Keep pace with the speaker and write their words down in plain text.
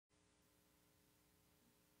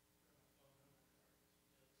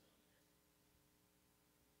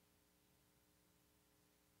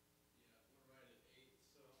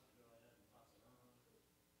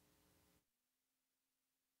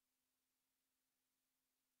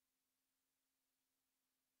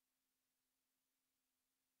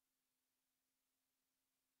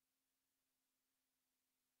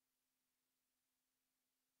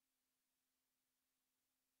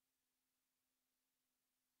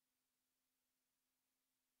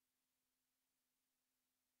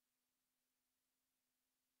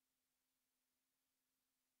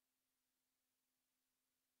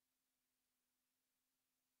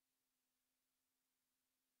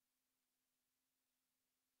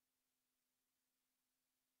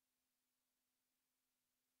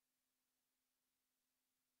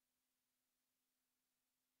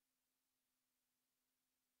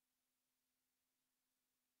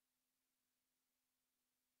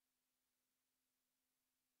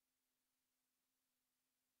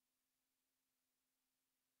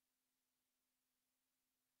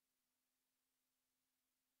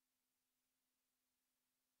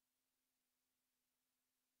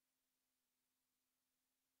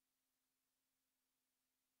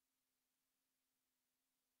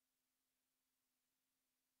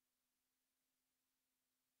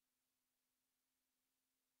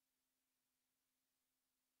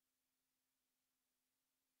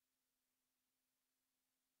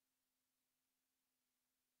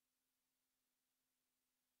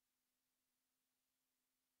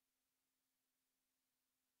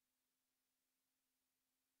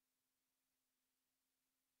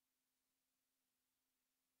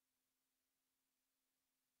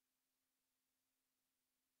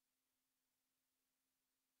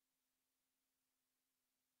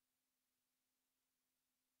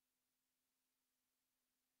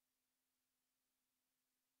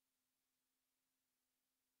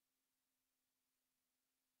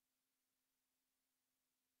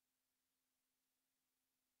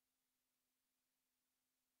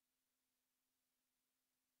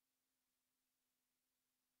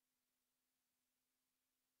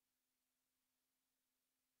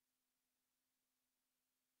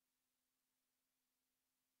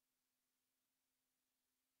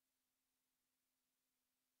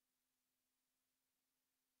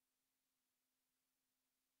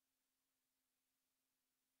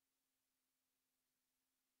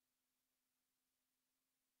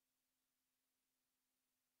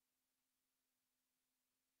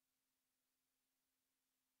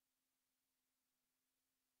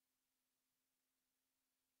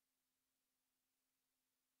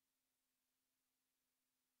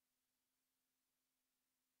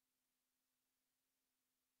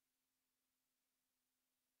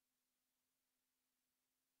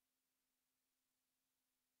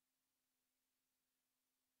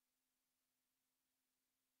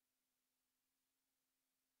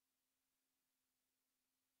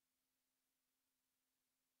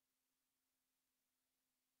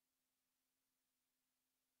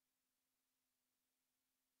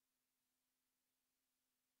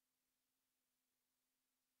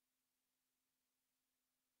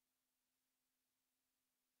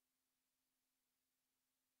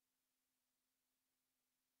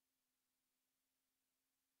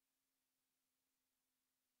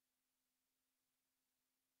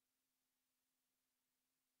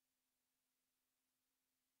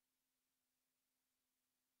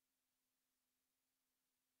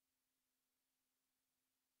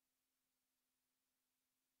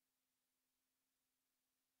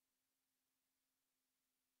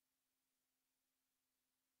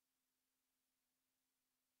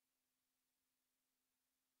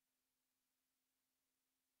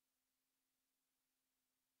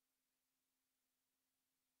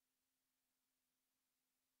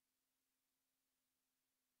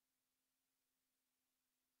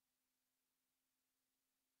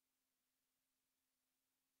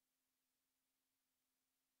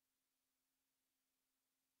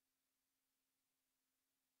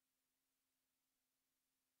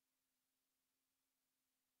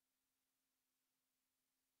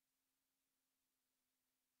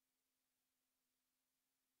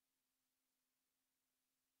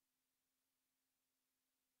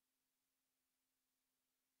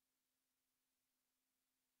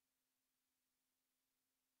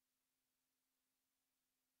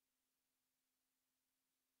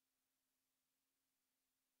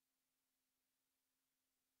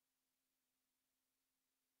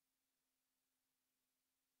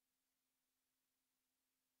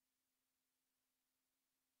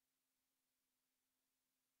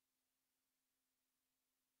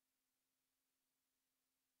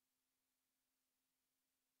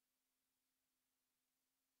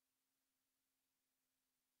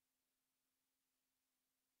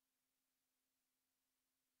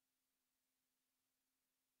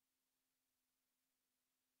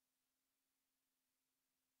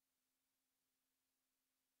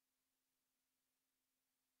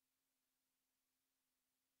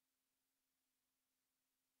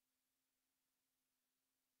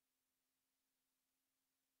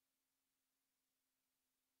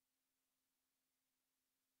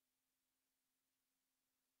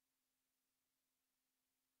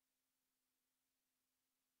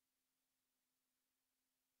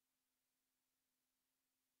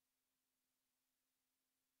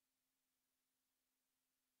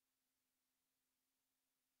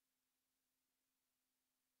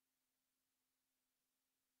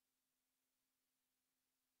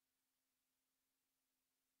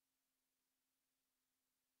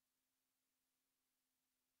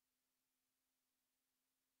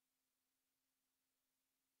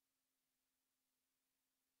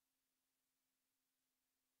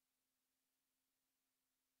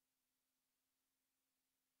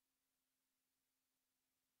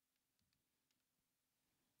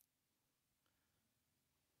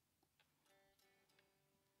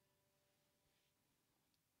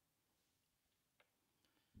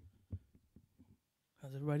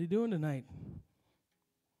How's everybody doing tonight?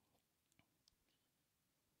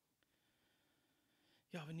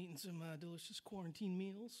 Y'all been eating some delicious quarantine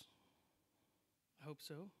meals? I hope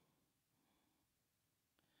so.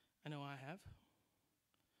 I know I have.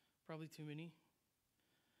 Probably too many.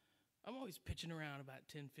 I'm always pitching around about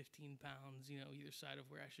 10, 15 pounds, either side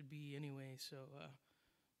of where I should be anyway, so I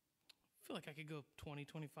feel like I could go 20,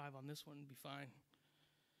 25 on this one and be fine.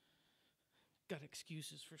 Got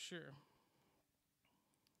excuses for sure.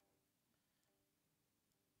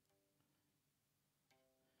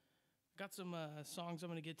 Got some songs I'm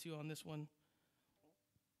going to get to on this one.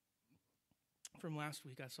 From last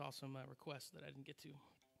week, I saw some requests that I didn't get to.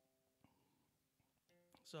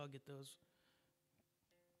 So I'll get those.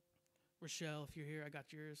 Rochelle, if you're here, I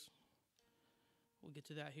got yours. We'll get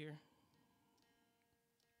to that here.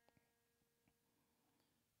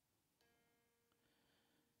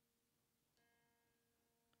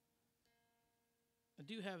 I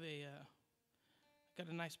do have got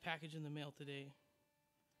a nice package in the mail today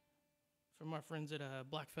from our friends at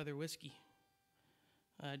Black Feather Whiskey.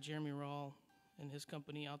 Jeremy Rawl and his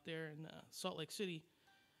company out there in Salt Lake City.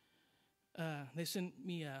 They sent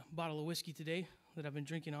me a bottle of whiskey today that I've been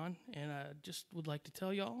drinking on, and I just would like to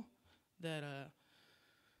tell y'all that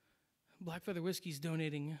Black Feather Whiskey is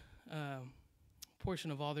donating a portion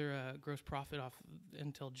of all their gross profit off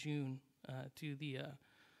until June to the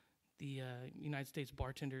United States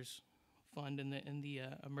Bartenders Fund and the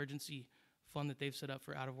emergency fund that they've set up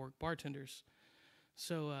for out-of-work bartenders.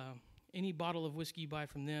 So any bottle of whiskey you buy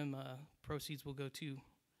from them, proceeds will go to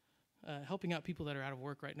helping out people that are out of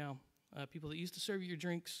work right now. People that used to serve you your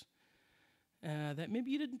drinks that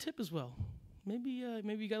maybe you didn't tip as well. Maybe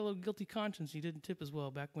you got a little guilty conscience. You didn't tip as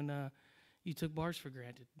well back when you took bars for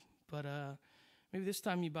granted. But maybe this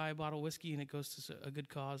time you buy a bottle of whiskey and it goes to a good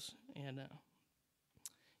cause. And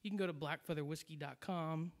you can go to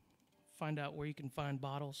blackfeatherwhiskey.com, find out where you can find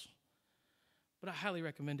bottles. But I highly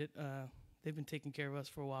recommend it. They've been taking care of us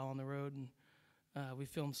for a while on the road, and we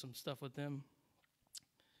filmed some stuff with them.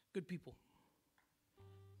 Good people.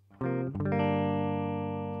 I'm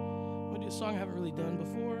going to do a song I haven't really done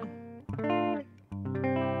before.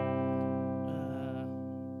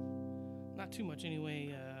 Not too much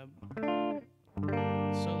anyway. Solo.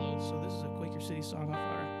 So this is a Quaker City song off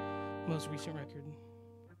our most recent record.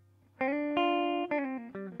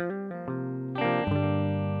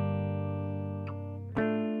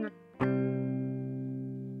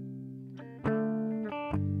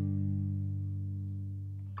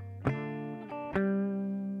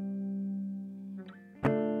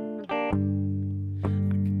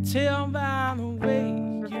 Tell by the way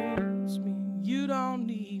you use me, you don't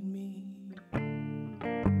need me. I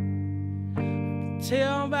can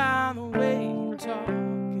tell by the way you talk,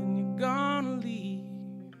 and you're gonna leave.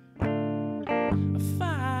 A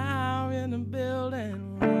fire in the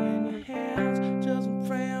building, ring in your hands, just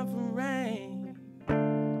praying for rain. I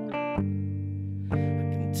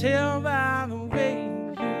can tell by the way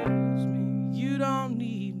you use me, you don't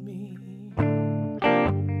need me.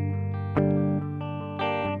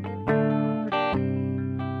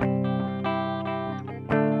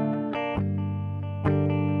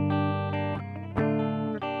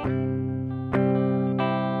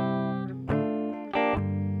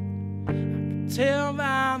 Tell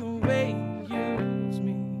by the way you use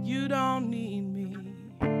me, you don't need me.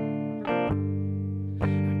 I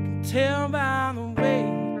can tell by the way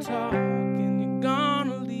you talk, and you're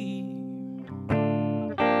gonna leave.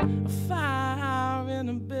 A fire in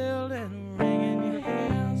the building, ring in your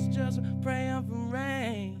hands, just praying for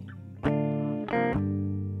rain. I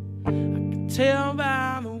can tell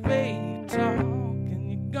by the way you talk, and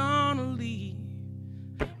you're gonna leave.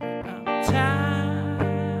 I'm tired.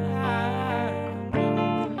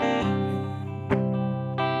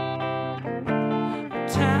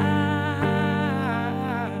 Time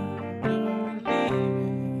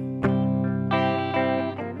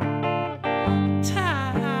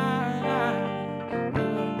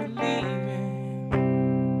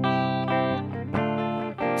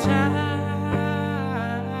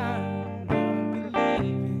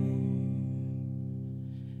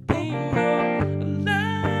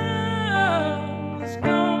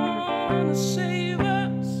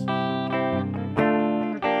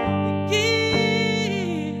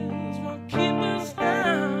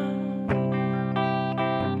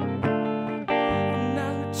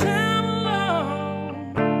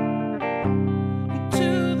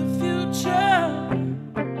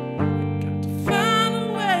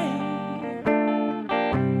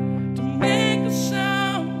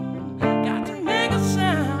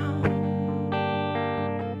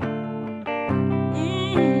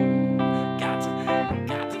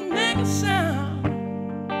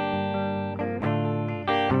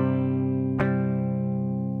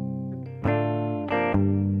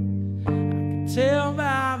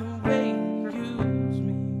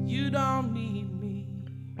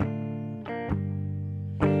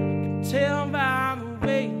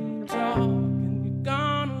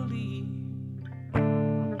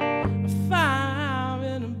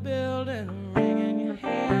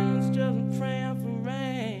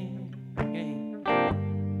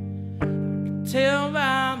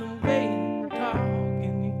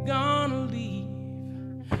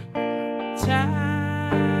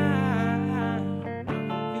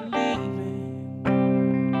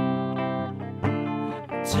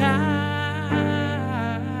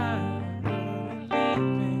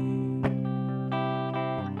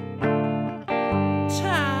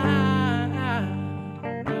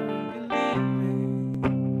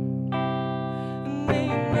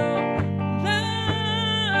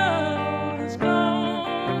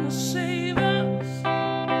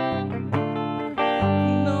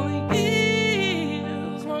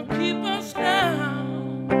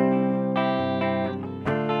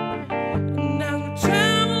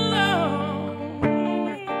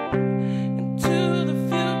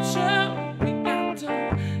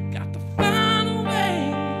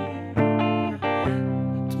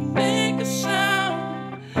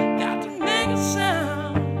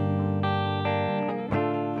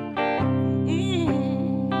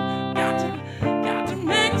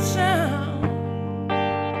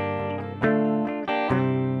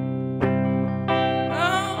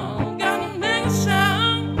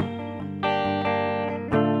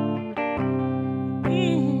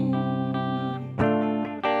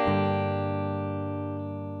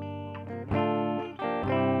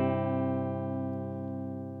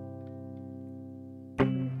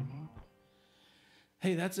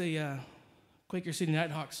Hey, that's a Quaker City Night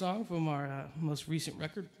Hawks song from our most recent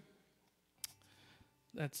record.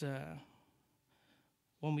 That's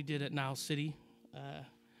one we did at Nile City.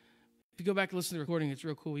 If you go back and listen to the recording, it's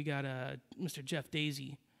real cool. We got Mr. Jeff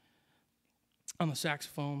Daisy on the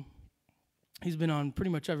saxophone. He's been on pretty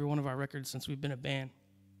much every one of our records since we've been a band.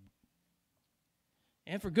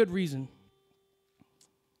 And for good reason.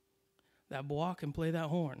 That boy can play that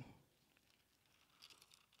horn.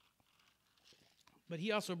 But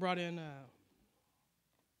he also brought in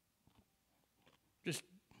just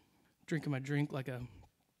drinking my drink like a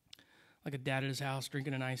dad at his house,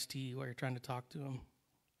 drinking an iced tea while you're trying to talk to him.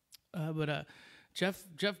 But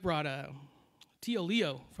Jeff brought Tio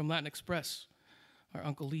Leo from Latin Express, our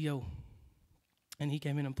Uncle Leo, and he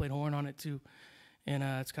came in and played horn on it too. And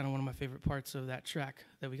it's kind of one of my favorite parts of that track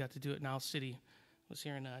that we got to do at Nile City, was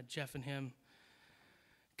hearing Jeff and him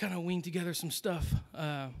kind of wean together some stuff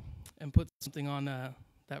and put something on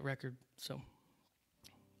that record. So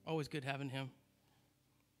always good having him.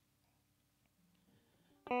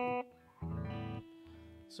 So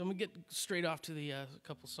I'm going to get straight off to the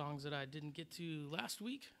couple songs that I didn't get to last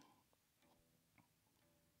week.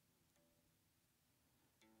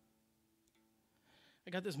 I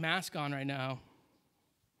got this mask on right now.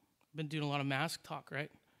 I've been doing a lot of mask talk, right?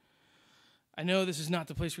 I know this is not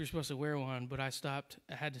the place where you're supposed to wear one, but I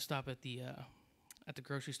had to stop at the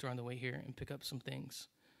grocery store on the way here and pick up some things.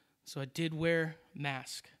 So I did wear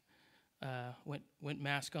mask. Went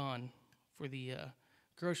mask on for the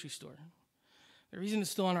grocery store. The reason it's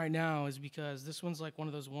still on right now is because this one's like one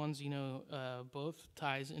of those ones, both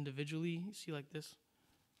ties individually. You see like this?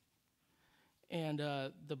 And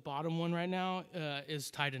the bottom one right now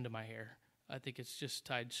is tied into my hair. I think it's just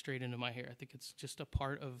tied straight into my hair. I think it's just a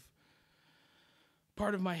part of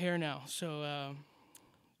my hair now. So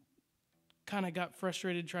kind of got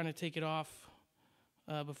frustrated trying to take it off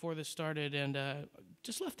before this started, and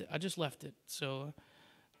just left it. I just left it. So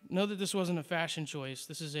know that this wasn't a fashion choice.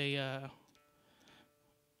 This is a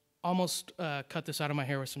almost cut this out of my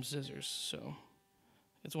hair with some scissors. So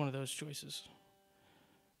it's one of those choices.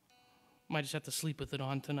 Might just have to sleep with it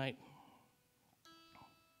on tonight.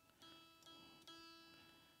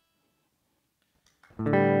 All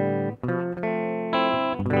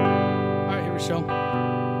right, here we go.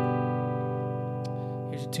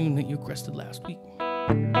 Here's a tune that you requested last week.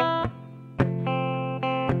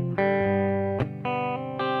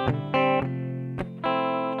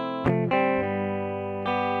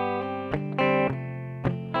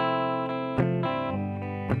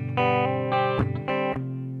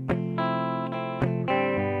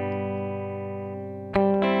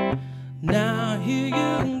 Now here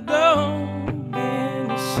you go,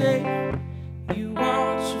 and you say you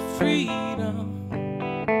want your freedom.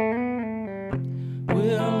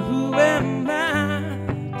 Well, who am I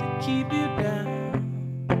to keep you down?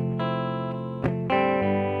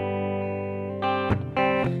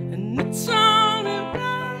 And it's only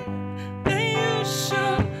right that you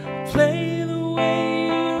should play the way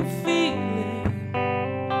you feel it.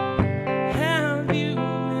 Have you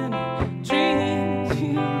any dreams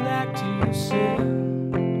you like to yourself?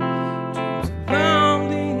 Dreams of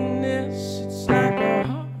loneliness, it's like a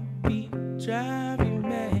heartbeat drive you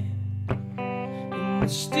mad. In the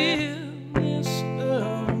stillness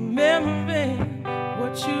of remembering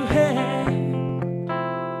what you had,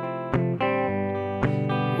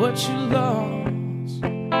 what you lost,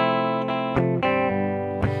 and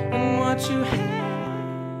what you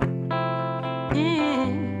had,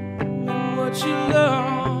 and what you lost.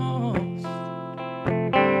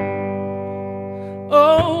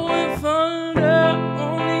 Oh, if thunder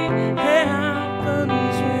only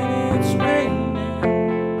happens when it's raining,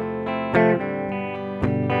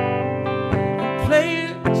 and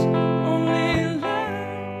players only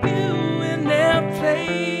love you when they're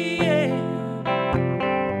playing.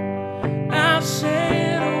 I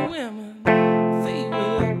say to women, they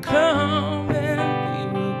will come and they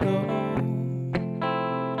will go.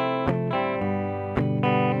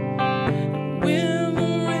 When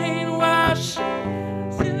the rain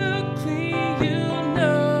washes you clean, you will know.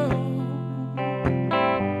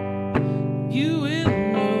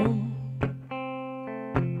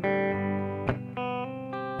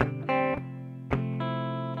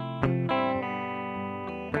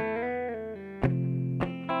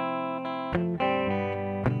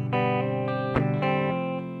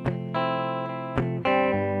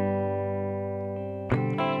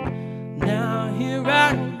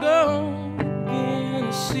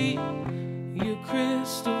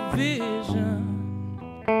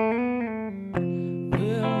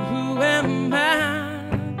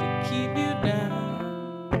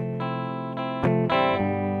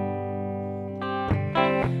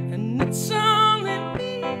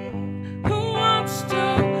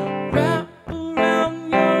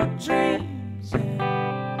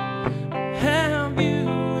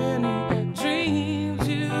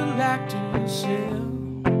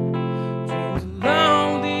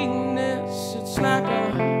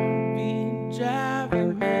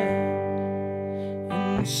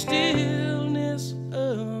 stillness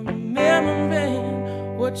of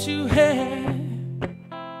remembering what you had,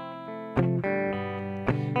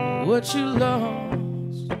 what you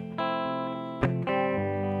lost,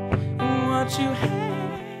 and what you had,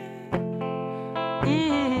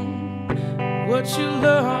 what you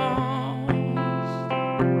lost.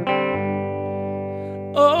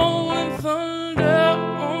 Oh, and thunder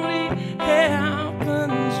only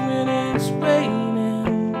happens when it's raining.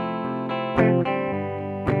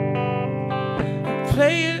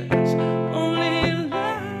 Players only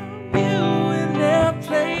love you when they're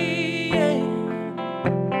playing.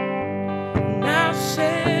 And I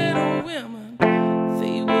said, oh, women,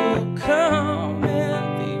 they will come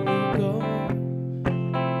and they will go.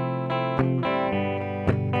 And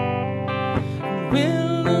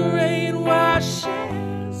when the rain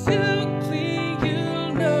washes you clean,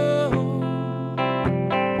 you'll know.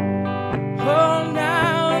 Oh,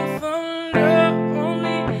 now thunder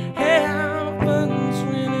only happens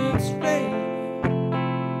when it's raining.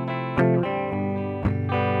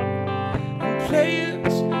 And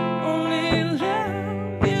players only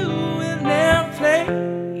love you when they're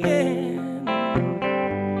playing.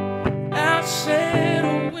 I said,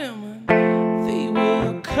 oh, women, they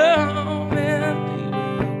will come and they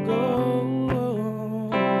will go.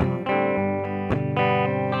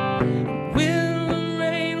 When the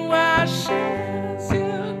rain washes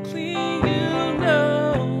you clean, you'll know.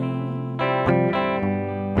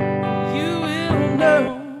 You will know.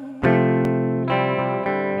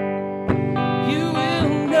 You will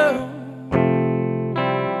know.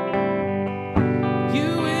 You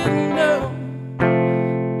will know.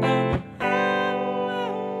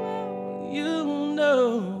 You'll know.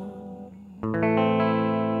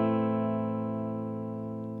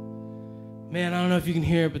 Man, I don't know if you can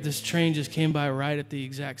hear it, but this train just came by right at the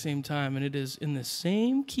exact same time, and it is in the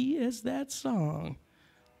same key as that song.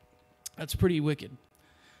 That's pretty wicked.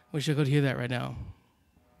 Wish I could hear that right now.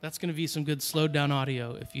 That's going to be some good slowed down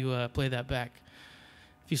audio if you play that back.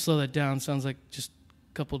 If you slow that down, sounds like just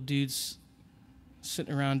a couple dudes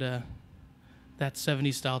sitting around that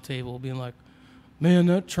 70s style table being like, man,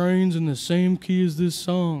 that train's in the same key as this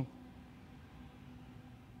song.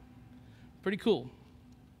 Pretty cool.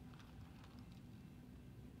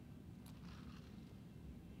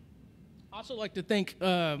 Also like to thank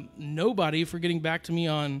Nobody for getting back to me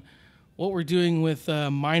on what we're doing with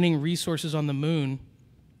mining resources on the moon.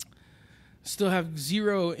 Still have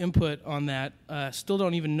zero input on that. Still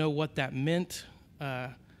don't even know what that meant.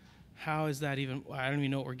 How is that even? I don't even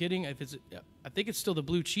know what we're getting. I think it's still the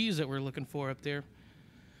blue cheese that we're looking for up there.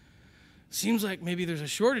 Seems like maybe there's a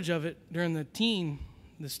shortage of it during this teen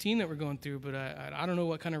that we're going through, but I don't know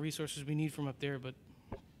what kind of resources we need from up there, but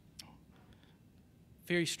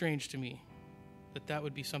very strange to me that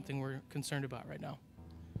would be something we're concerned about right now.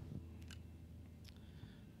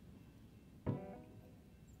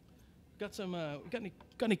 Got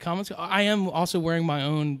any comments? I am also wearing my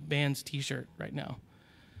own band's t-shirt right now.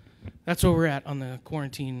 That's where we're at on the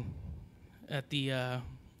quarantine at the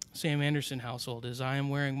Sam Anderson household, is I am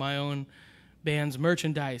wearing my own band's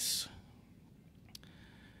merchandise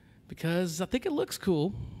because I think it looks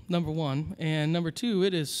cool, number one, and number two,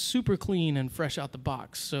 it is super clean and fresh out the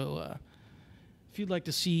box. So if you'd like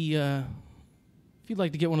to see, if you'd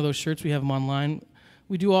like to get one of those shirts, we have them online.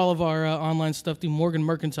 We do all of our online stuff through Morgan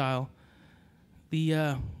Mercantile,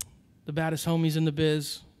 the baddest homies in the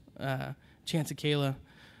biz, Chance and Kayla.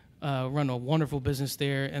 Run a wonderful business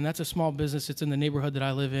there, and that's a small business. It's in the neighborhood that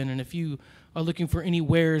I live in, and if you are looking for any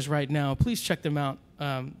wares right now, please check them out.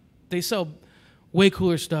 They sell way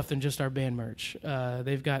cooler stuff than just our band merch.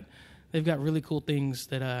 They've got really cool things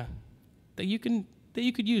that you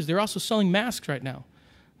could use. They're also selling masks right now,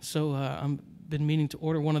 so I've been meaning to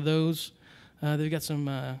order one of those. They've got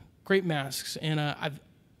some great masks, and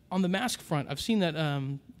on the mask front, I've seen that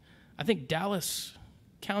I think Dallas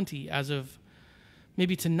County, as of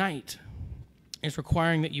maybe tonight, is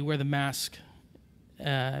requiring that you wear the mask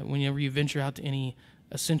whenever you venture out to any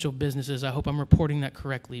essential businesses. I hope I'm reporting that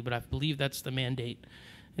correctly, but I believe that's the mandate,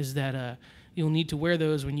 is that you'll need to wear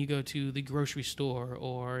those when you go to the grocery store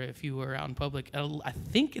or if you are out in public. I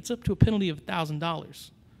think it's up to a penalty of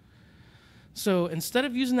 $1,000. So instead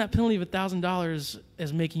of using that penalty of $1,000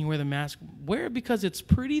 as making you wear the mask, wear it because it's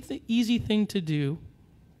pretty easy thing to do,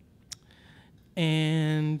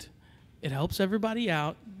 and it helps everybody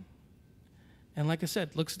out. And like I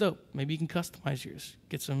said, looks dope. Maybe you can customize yours.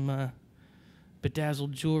 Get some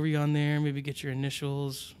bedazzled jewelry on there. Maybe get your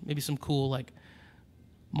initials. Maybe some cool like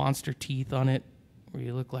monster teeth on it, where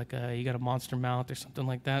you look like you got a monster mouth or something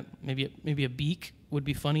like that. Maybe a beak would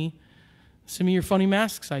be funny. send me your funny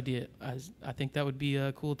masks idea. I think that would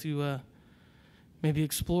be cool to maybe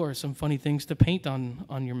explore some funny things to paint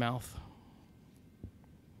on your mouth.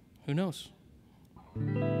 Who knows?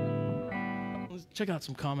 Let's check out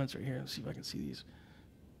some comments right here and see if I can see these.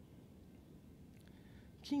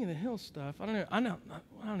 King of the Hill stuff. I don't know.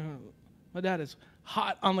 My dad is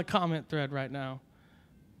hot on the comment thread right now.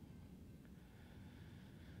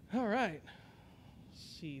 All right.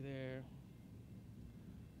 Let's see there.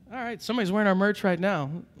 All right. Somebody's wearing our merch right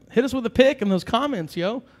now. Hit us with a pic in those comments,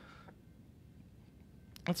 yo.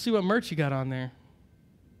 Let's see what merch you got on there.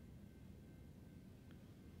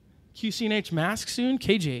 QCNH mask soon?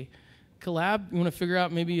 KJ, collab? You want to figure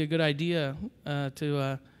out maybe a good idea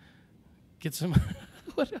to get some...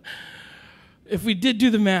 If we did do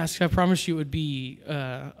the mask, I promise you it would be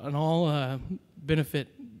an all benefit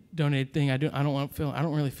donated thing. I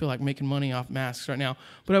don't really feel like making money off masks right now,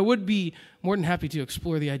 but I would be more than happy to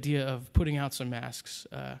explore the idea of putting out some masks.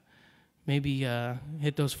 Maybe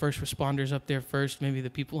hit those first responders up there first, maybe the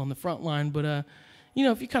people on the front line. But you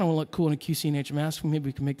know, if you kind of want to look cool in a QCNH mask, maybe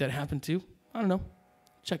we can make that happen too. I don't know.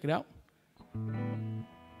 Check it out.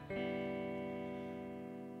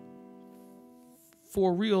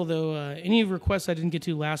 For real, though, any requests I didn't get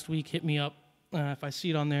to last week, hit me up. If I see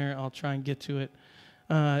it on there, I'll try and get to it.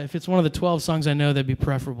 If it's one of the 12 songs I know, that'd be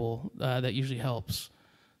preferable. That usually helps.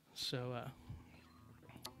 So,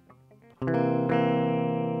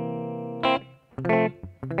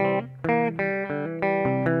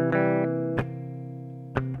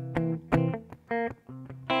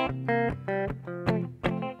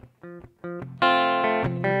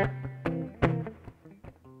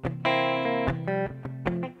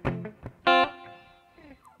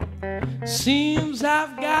 seems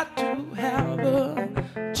I've got to have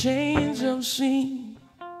a change of scene.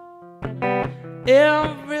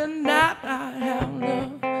 Every night I have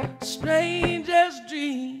the strangest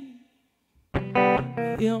dream.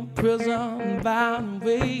 Imprisoned by the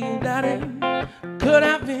way that it could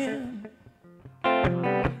have been.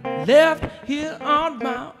 Left here on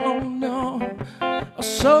my own, no,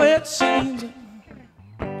 so it seems.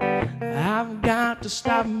 I've got to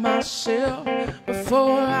stop myself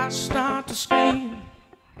before I start to scream.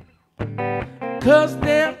 'Cause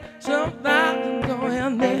there's something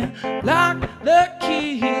going there. Lock the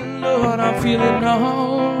key, Lord, I'm feeling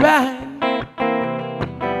alright.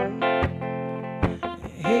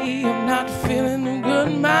 Hey, I'm not feeling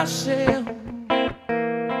good myself.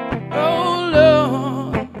 Oh,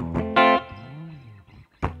 Lord.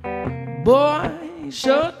 Boy, you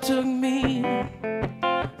sure took me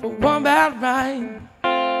for one bad ride.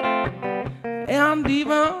 And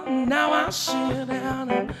even now I sit down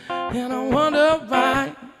and I wonder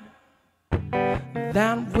why.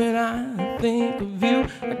 That when I think of you,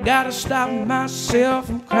 I gotta stop myself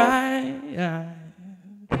from crying.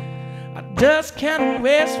 I just can't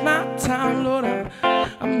waste my time, Lord,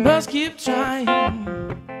 I must keep trying.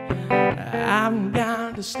 I've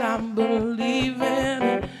got to stop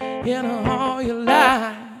believing in all your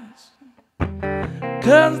lies.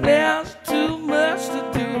 'Cause there's too much to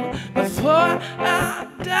do before I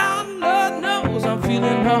die. Lord knows I'm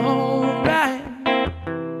feeling alright.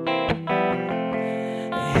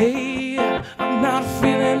 Hey, I'm not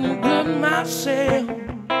feeling good myself.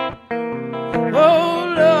 Oh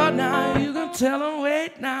Lord, now you can tell them,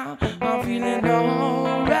 wait now, I'm feeling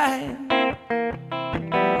alright.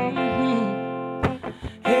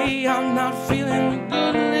 Hey, I'm not feeling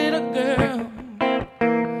good, little girl.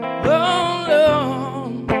 Oh Lord,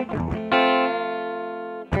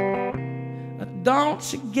 don't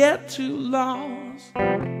you get too lost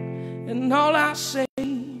in all I say.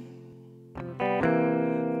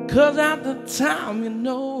 'Cause at the time, you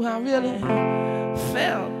know, I really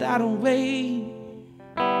felt that way.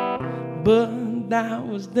 But that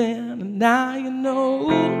was then, and now you know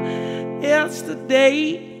it's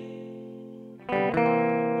today.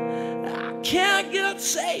 I can't get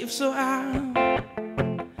safe, so I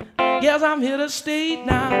guess I'm here to stay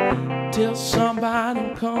now till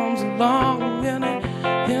somebody comes along and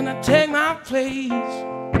I take my place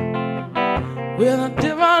with a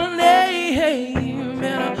different name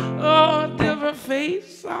and a different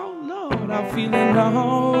face. Oh Lord, I'm feeling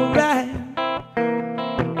alright.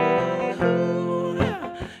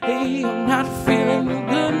 Hey, I'm not feeling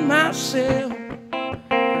good myself.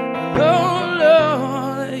 Oh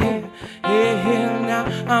Lord, yeah, now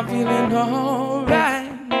I'm feeling alright.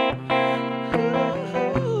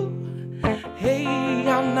 Hey,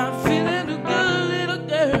 I'm not feeling too good, little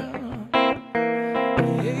girl.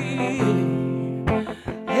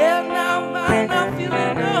 Hey, now I'm not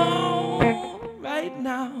feeling alright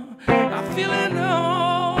now. I'm feeling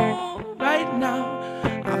alright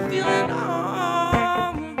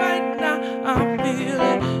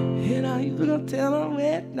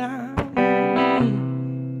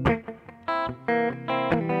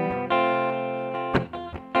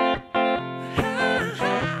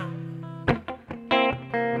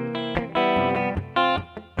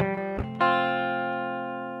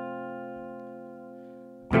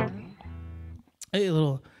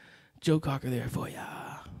Joe Cocker there for ya.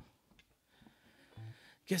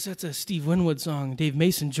 Guess that's a Steve Winwood song, Dave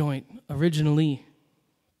Mason joint, originally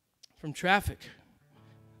from Traffic.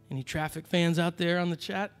 Any Traffic fans out there on the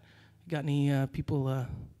chat? Got any people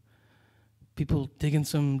digging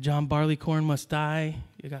some John Barleycorn Must Die?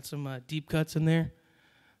 You got some deep cuts in there?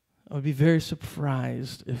 I would be very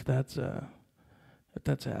surprised if that's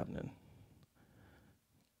happening.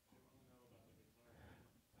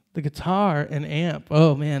 The guitar and amp.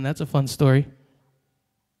 Oh man, that's a fun story.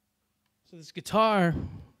 So this guitar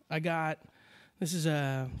I got, this is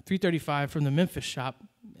a 335 from the Memphis shop,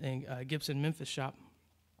 Gibson Memphis shop.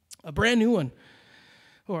 A brand new one,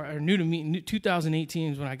 or new to me,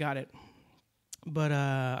 2018 is when I got it. But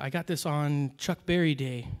I got this on Chuck Berry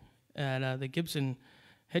Day at the Gibson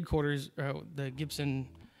headquarters, the Gibson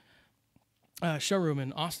showroom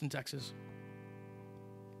in Austin, Texas.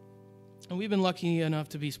 And we've been lucky enough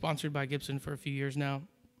to be sponsored by Gibson for a few years now.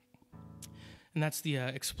 And that's the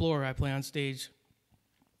Explorer I play on stage.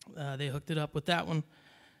 They hooked it up with that one.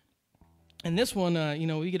 And this one,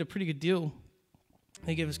 we get a pretty good deal.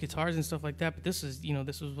 They give us guitars and stuff like that, but this was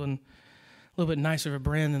one a little bit nicer of a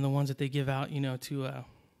brand than the ones that they give out, to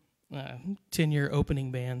 10-year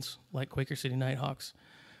opening bands like Quaker City Night Hawks.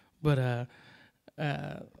 But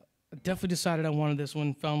definitely decided I wanted this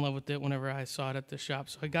one, fell in love with it whenever I saw it at the shop.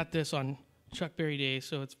 So I got this on Chuck Berry Day,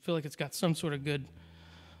 so I feel like it's got some sort of good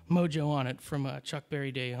mojo on it from Chuck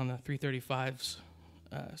Berry Day on the 335's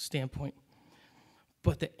standpoint.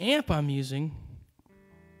 But the amp I'm using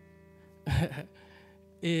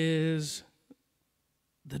is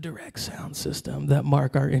the direct sound system that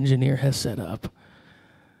Mark, our engineer, has set up.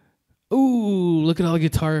 Ooh, look at all the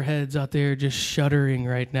guitar heads out there just shuddering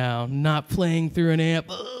right now, not playing through an amp.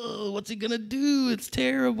 Oh, what's he gonna do? It's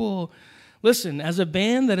terrible. Listen, as a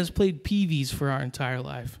band that has played PVs for our entire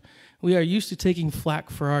life, we are used to taking flack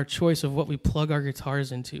for our choice of what we plug our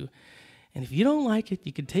guitars into. And if you don't like it,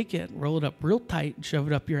 you can take it, roll it up real tight, and shove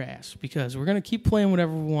it up your ass, because we're gonna keep playing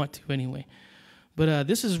whatever we want to anyway. But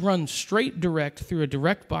this is run straight direct through a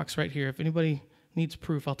direct box right here. If anybody needs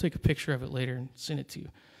proof, I'll take a picture of it later and send it to you.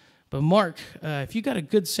 But Mark, if you got a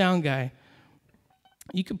good sound guy,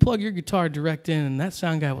 you can plug your guitar direct in, and that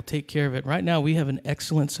sound guy will take care of it. Right now, we have an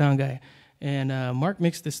excellent sound guy, and Mark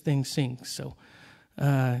makes this thing sing. So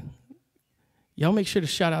y'all make sure to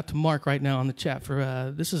shout out to Mark right now on the chat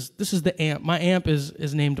for this is the amp. My amp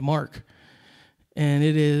is named Mark, and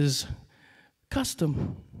it is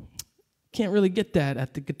custom. Can't really get that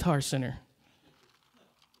at the Guitar Center.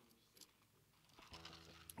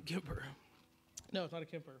 Kemper. No, it's not a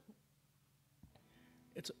Kemper.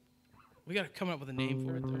 We got to come up with a name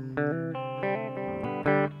for it,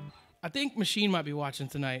 though. I think Machine might be watching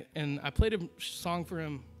tonight, and I played a song for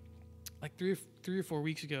him like three or 4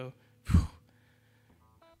 weeks ago. Whew.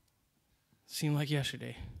 Seemed like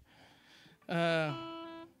yesterday. I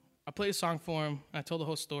played a song for him. I told the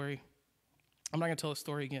whole story. I'm not going to tell the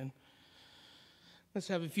story again. Let's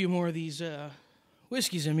have a few more of these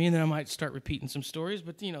whiskeys in me, and then I might start repeating some stories,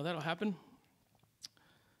 but, that'll happen.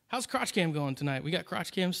 How's Crotch Cam going tonight? We got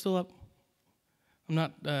Crotch Cam still up? I'm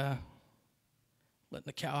not letting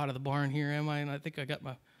the cow out of the barn here, am I? And I think I got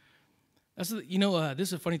my... this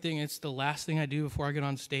is a funny thing. It's the last thing I do before I get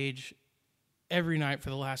on stage every night for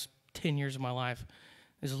the last 10 years of my life.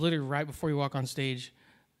 Is literally right before you walk on stage,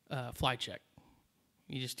 fly check.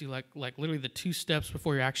 You just do like literally the 2 steps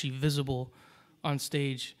before you're actually visible on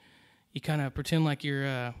stage. You kind of pretend like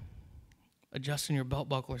you're adjusting your belt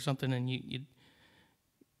buckle or something, and you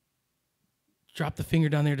drop the finger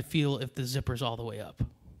down there to feel if the zipper's all the way up,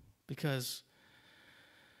 because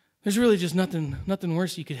there's really just nothing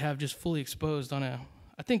worse you could have just fully exposed on a...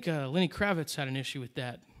 I think Lenny Kravitz had an issue with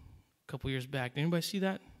that a couple years back. Did anybody see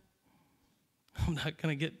that? I'm not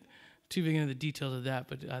going to get too big into the details of that,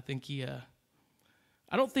 but I think he...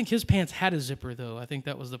 I don't think his pants had a zipper, though. I think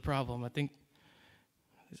that was the problem. I think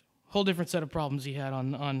a whole different set of problems he had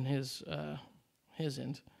on his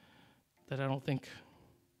end that I don't think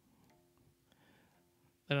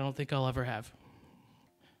I'll ever have.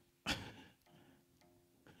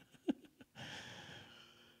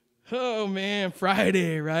 Oh, man,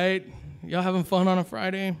 Friday, right? Y'all having fun on a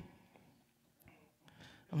Friday?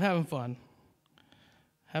 I'm having fun.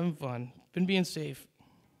 Been being safe.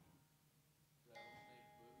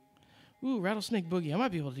 Ooh, Rattlesnake Boogie. I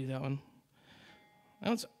might be able to do that one.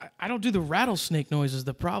 I don't do the rattlesnake noise is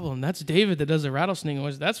the problem. That's David that does the rattlesnake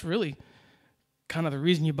noise. That's really kind of the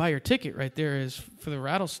reason you buy your ticket right there, is for the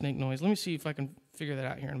rattlesnake noise. Let me see if I can figure that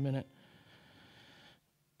out here in a minute.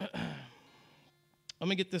 Let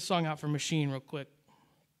me get this song out for Machine real quick.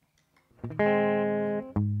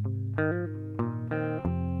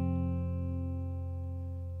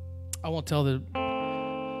 I won't tell the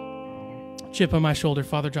Chip on My Shoulder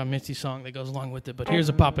Father John Misty song that goes along with it, but here's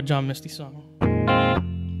a Papa John Misty song.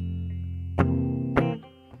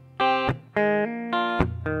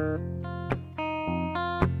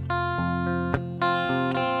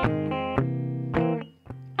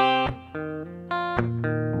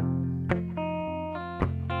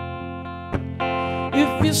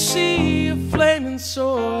 If you see a flaming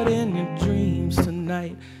sword in your dreams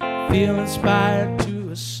tonight, feel inspired to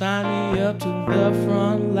assign me up to the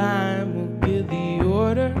front line. We'll give the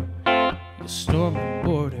order, you storm the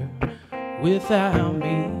border without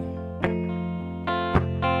me.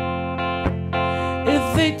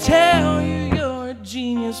 If they tell you you're a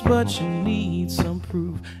genius but you need some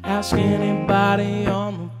proof, ask anybody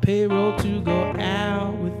on the payroll to go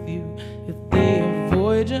out with you. If they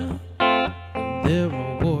avoid you, they'll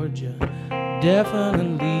reward you,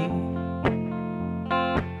 definitely.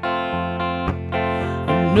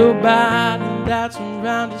 And nobody that's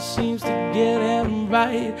around you seems to get it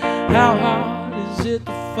right. How hard is it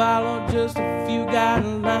to follow just a few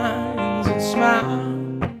guidelines and smile?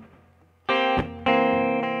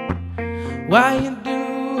 Why you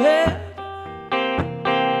do it?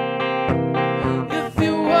 If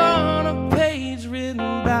you want a page written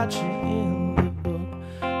about you in the book,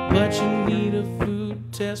 but you need a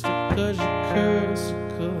food tester cause you curse a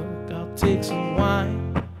cook, I'll take some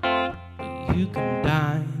wine, but you can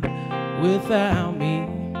dine without me.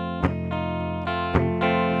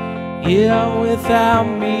 Yeah, without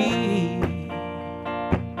me.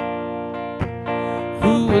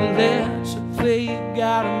 Who would let you play? You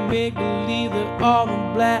gotta make believe that all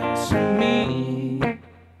the blasphemy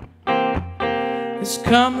is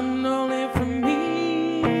coming only from me.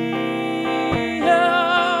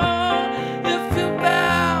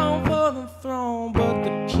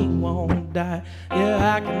 Die.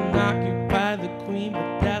 Yeah, I can occupy the queen,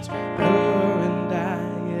 but that's her and I.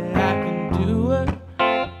 Yeah, I can do it,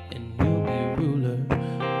 and you'll be ruler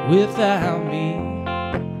without me.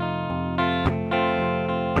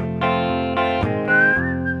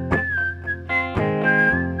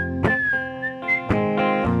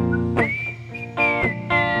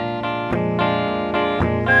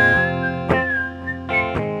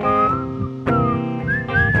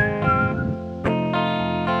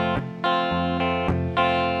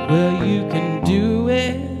 Well, you can do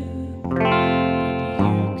it, but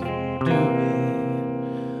you can do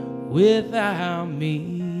it without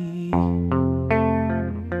me.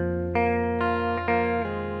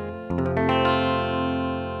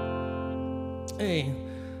 Hey,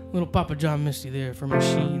 little Papa John Misty there for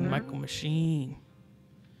Machine, Michael Machine.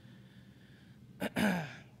 I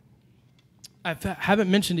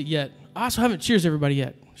haven't mentioned it yet. I also haven't cheers everybody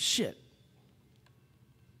yet. Shit.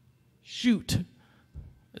 Shoot.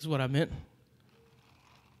 Is what I meant.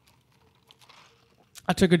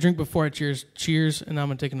 I took a drink before I cheers, and now I'm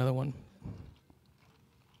going to take another one.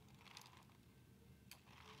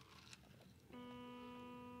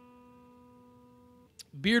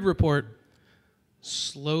 Beard report,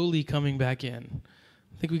 slowly coming back in.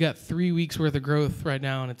 I think we got 3 weeks worth of growth right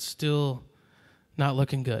now, and it's still not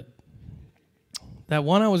looking good. That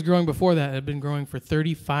one I was growing before that had been growing for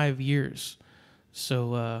 35 years.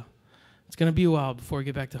 So, it's going to be a while before we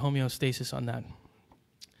get back to homeostasis on that.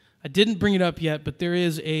 I didn't bring it up yet, but there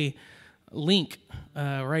is a link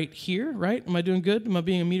right here, right? Am I doing good? Am I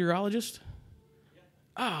being a meteorologist?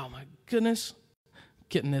 Oh, my goodness.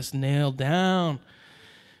 Getting this nailed down.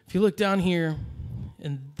 If you look down here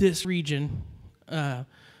in this region,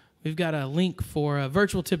 we've got a link for a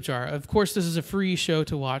virtual tip jar. Of course, this is a free show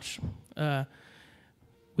to watch.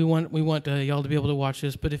 We want y'all to be able to watch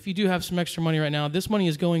this, but if you do have some extra money right now, this money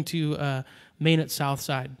is going to Maine at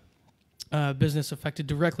Southside, business affected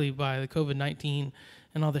directly by the COVID-19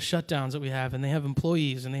 and all the shutdowns that we have, and they have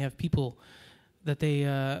employees and they have people that they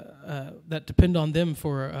that depend on them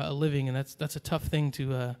for a living, and that's a tough thing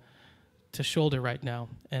to shoulder right now.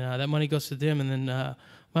 And that money goes to them, and then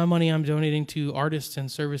my money I'm donating to artists and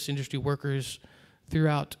service industry workers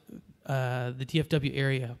throughout the DFW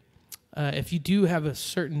area. If you do have a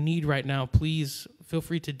certain need right now, please feel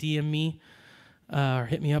free to DM me or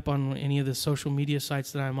hit me up on any of the social media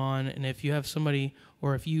sites that I'm on. And if you have somebody,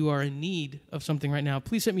 or if you are in need of something right now,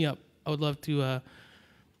 please hit me up. I would love to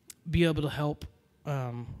be able to help.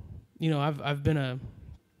 I've been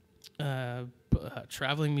a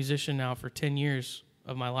traveling musician now for 10 years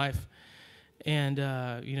of my life, and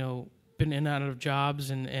been in and out of jobs,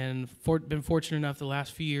 and been fortunate enough the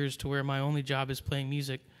last few years to where my only job is playing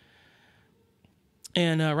music.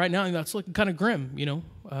 And right now, that's looking kind of grim, we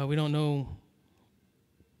don't know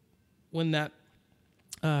when that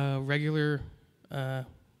regular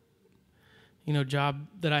job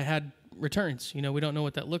that I had returns. We don't know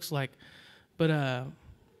what that looks like, but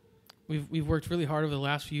we've worked really hard over the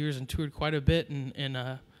last few years and toured quite a bit,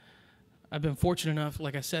 and I've been fortunate enough,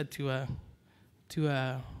 like I said, to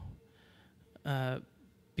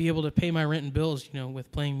be able to pay my rent and bills,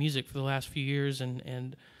 with playing music for the last few years,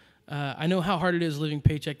 and I know how hard it is living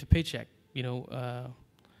paycheck to paycheck.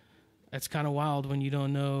 That's kind of wild when you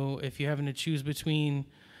don't know if you're having to choose between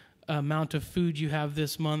amount of food you have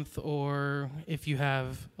this month, or if you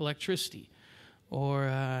have electricity, or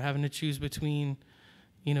having to choose between,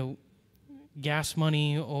 gas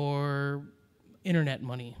money or internet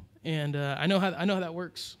money. And I know how that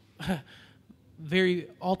works.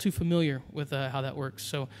 All too familiar with how that works.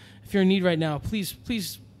 So if you're in need right now, please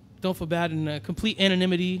don't feel bad, and complete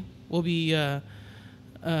anonymity will be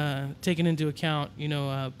taken into account.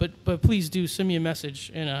 But please do send me a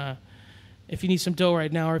message, and if you need some dough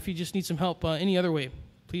right now, or if you just need some help any other way,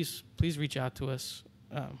 please reach out to us.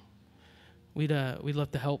 We'd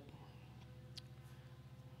love to help.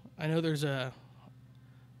 I know there's a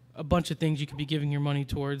bunch of things you could be giving your money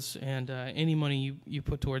towards, and any money you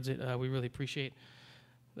put towards it, we really appreciate.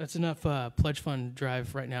 That's enough pledge fund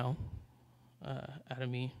drive right now out of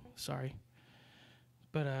me. Sorry,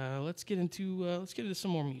 but let's get into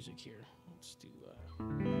some more music here. Let's do.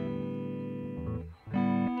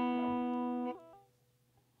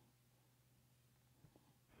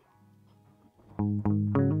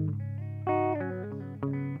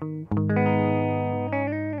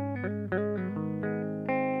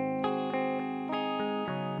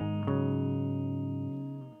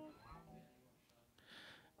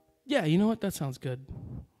 Yeah, you know what? That sounds good.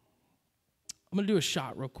 I'm gonna do a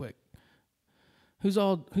shot real quick. Who's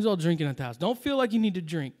all drinking at the house? Don't feel like you need to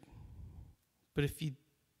drink, but if you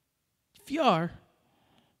are,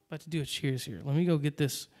 about to do a cheers here. Let me go get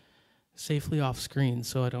this safely off screen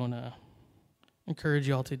so I don't encourage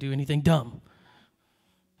y'all to do anything dumb.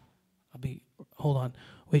 Hold on.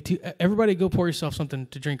 Wait, everybody go pour yourself something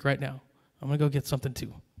to drink right now. I'm gonna go get something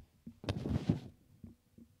too.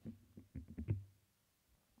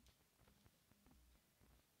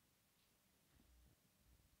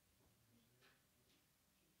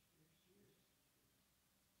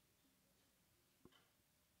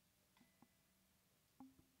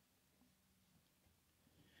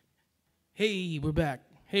 Hey, we're back.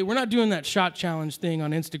 Hey, we're not doing that shot challenge thing on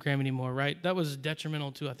Instagram anymore, right? That was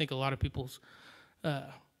detrimental to, I think, a lot of people's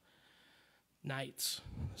nights.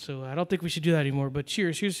 So I don't think we should do that anymore. But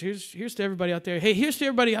cheers. Here's to everybody out there. Hey, here's to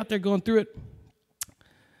everybody out there going through it.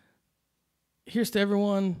 Here's to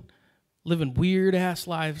everyone living weird-ass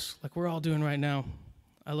lives like we're all doing right now.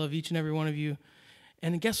 I love each and every one of you.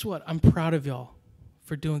 And guess what? I'm proud of y'all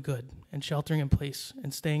for doing good and sheltering in place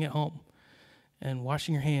and staying at home and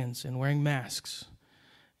washing your hands and wearing masks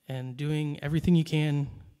and doing everything you can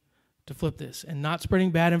to flip this and not spreading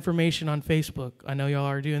bad information on Facebook. I know y'all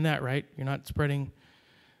are doing that, right? You're not spreading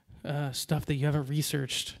stuff that you haven't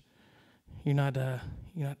researched. You're not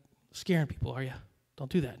scaring people, are you? Don't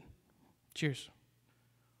do that. Cheers.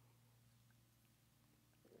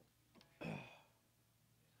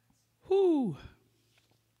 Whoo!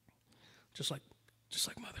 Just like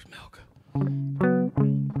mother's milk.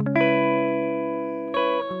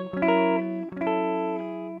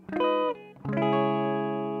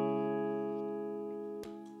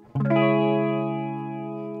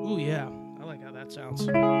 Ooh, yeah. I like how that sounds.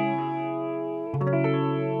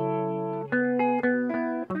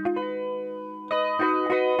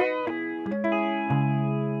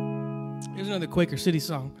 Here's another Quaker City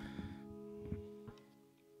song.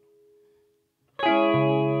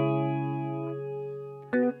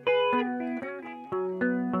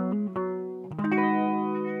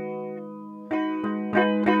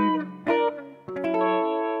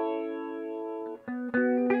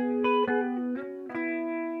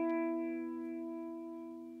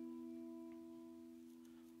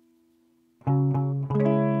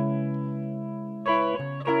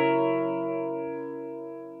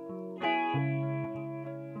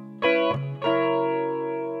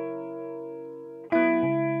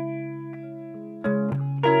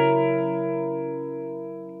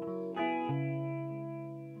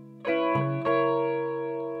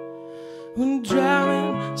 When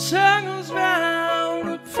drowning circles round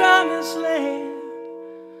the promised land,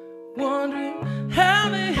 wondering how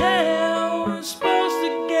the hell we're supposed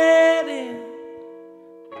to get in.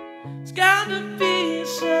 It's got to be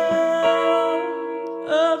some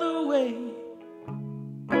other way,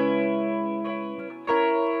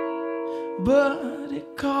 but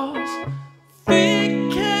it costs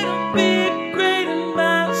thinking big, great in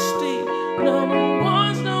my state. Number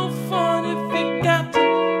one's no fun if you got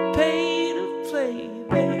to pay to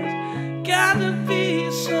got to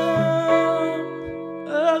be some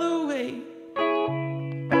other way.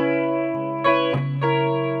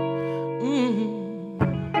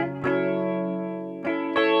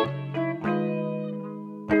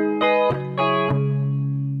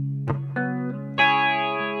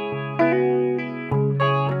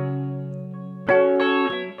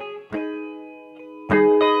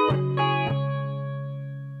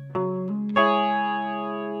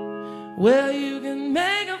 Well, you can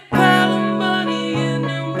make a pile of money in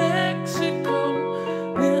New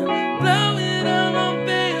Mexico, then blow it on a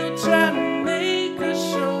bail, try to make a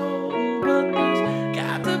show. But there's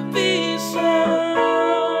got to be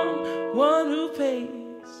someone who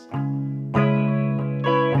pays,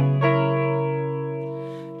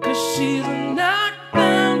 'cause she's a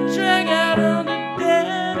knockdown, drag out under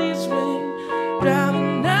daddy's wing,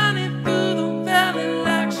 driving 90 through the valley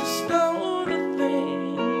like she stole a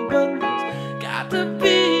thing. But got to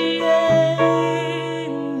be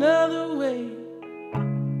another way.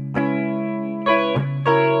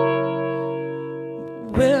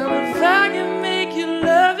 Well, if I can make you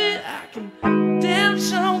love it, I can damn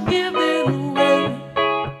sure give it away.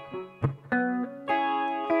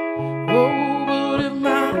 Oh, but if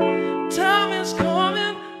my time is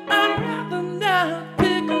coming, I'd rather not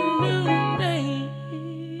pick a new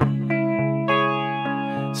name.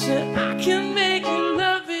 So I can make you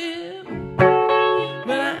love it,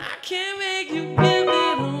 but I can't make you give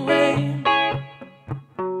it away.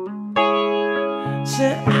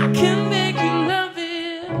 Said I can make you love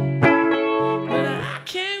it, but I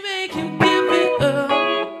can't make you give it up.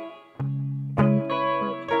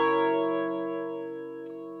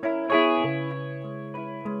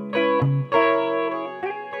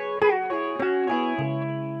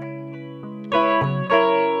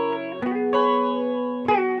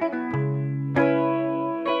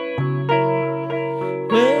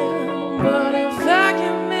 Well, but if I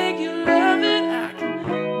can make you love it, I can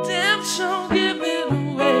damn sure give it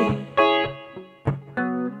away.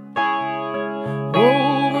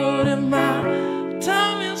 Oh, but if my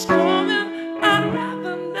time is coming, I'd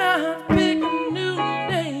rather not pick a new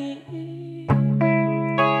name.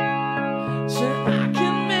 So I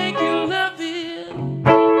can make you love it,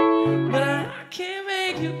 but I can't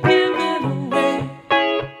make you give it away.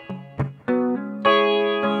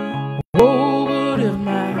 Oh, but if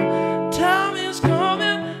my time is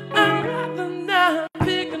coming, I'd rather not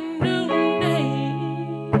pick a new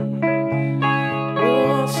name.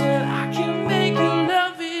 Oh, said I can make you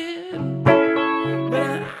love it, but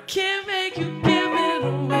I can't make you give it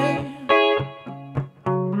away.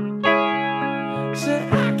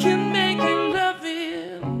 Said I can make you love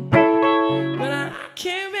it, but I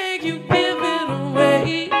can't make you give it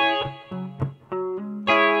away.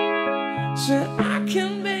 Said I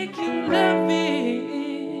can make you love it,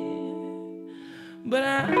 but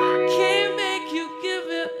I can't make you give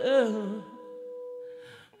it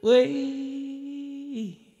away.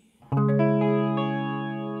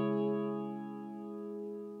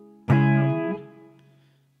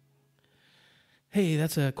 Hey,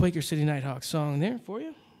 that's a Quaker City Night Hawks song there for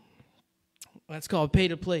you. That's called Pay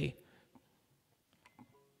to Play.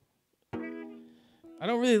 I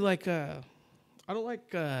don't really like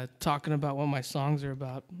talking about what my songs are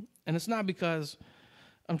about. And it's not because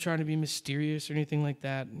I'm trying to be mysterious or anything like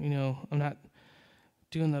that. You know, I'm not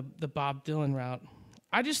doing the Bob Dylan route.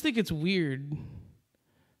 I just think it's weird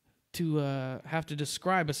to have to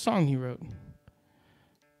describe a song he wrote.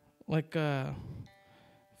 Like,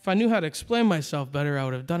 if I knew how to explain myself better, I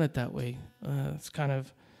would have done it that way. It's kind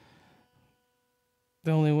of the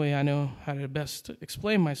only way I know how to best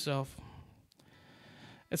explain myself.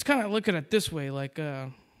 It's kind of look at it this way, like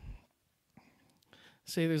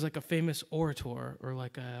say there's like a famous orator or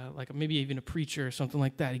like maybe even a preacher or something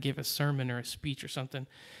like that. He gave a sermon or a speech or something.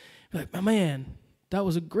 Be like, my man, that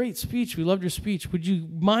was a great speech. We loved your speech. Would you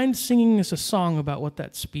mind singing us a song about what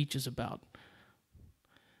that speech is about?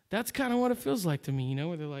 That's kind of what it feels like to me, you know,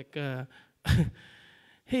 where they're like,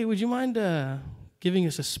 hey, would you mind giving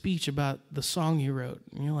us a speech about the song you wrote?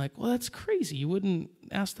 And you're like, well, that's crazy. You wouldn't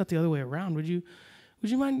ask that the other way around, would you? Would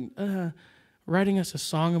you mind writing us a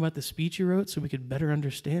song about the speech you wrote so we could better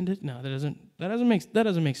understand it? No, that doesn't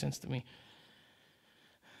make sense to me.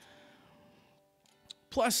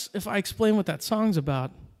 Plus, if I explain what that song's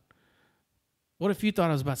about, what if you thought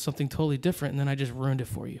it was about something totally different and then I just ruined it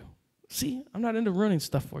for you? See, I'm not into ruining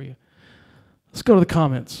stuff for you. Let's go to the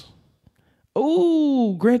comments.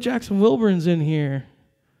 Oh, Grant Jackson Wilburn's in here.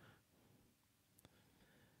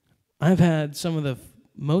 I've had some of the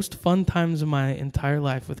most fun times of my entire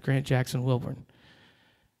life with Grant Jackson Wilburn.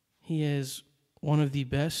 He is one of the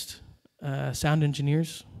best sound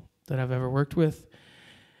engineers that I've ever worked with,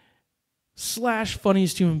 /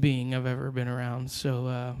 funniest human being I've ever been around.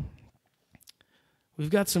 So we've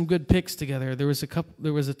got some good picks together. There was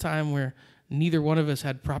a time where neither one of us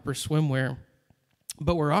had proper swimwear,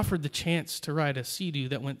 but were offered the chance to ride a Sea-Doo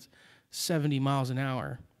that went 70 miles an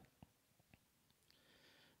hour.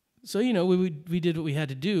 So, we did what we had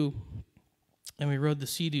to do, and we rode the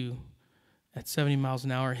Sea-Doo at 70 miles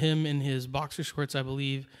an hour. Him in his boxer shorts, I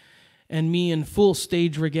believe, and me in full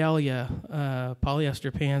stage regalia,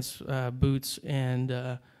 polyester pants, boots,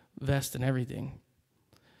 and vest and everything.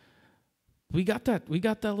 We got that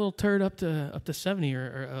little turd up to 70,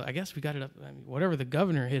 or I guess we got it up. I mean, whatever the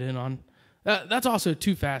governor hit in on. That's also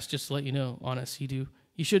too fast, just to let you know, on a Sea-Doo.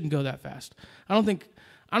 You shouldn't go that fast. I'm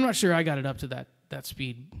not sure I got it up to that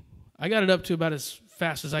speed. I got it up to about as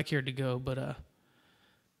fast as I cared to go, but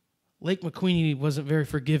Lake McQueenie wasn't very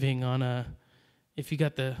forgiving on if you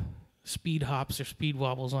got the speed hops or speed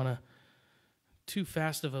wobbles on a too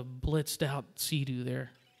fast of a blitzed out Sea-Doo there.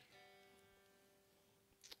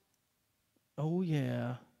 Oh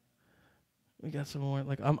yeah, we got some more.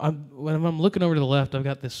 Like when I'm looking over to the left, I've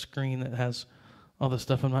got this screen that has all the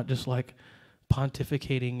stuff. I'm not just like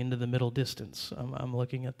pontificating into the middle distance. I'm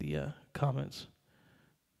looking at the comments.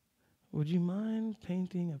 Would you mind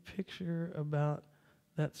painting a picture about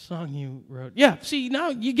that song you wrote? Yeah. See, now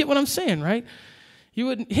you get what I'm saying, right? You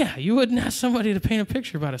wouldn't ask somebody to paint a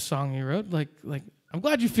picture about a song you wrote. Like I'm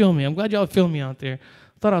glad you feel me. I'm glad y'all feel me out there.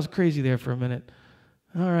 I thought I was crazy there for a minute.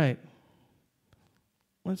 All right.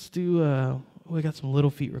 Let's do, we got some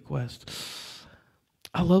Little Feat requests.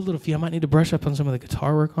 I love Little Feat. I might need to brush up on some of the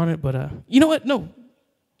guitar work on it, but you know what? No.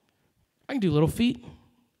 I can do Little Feat.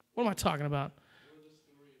 What am I talking about?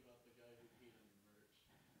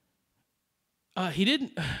 He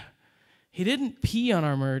didn't pee on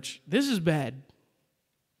our merch. This is bad.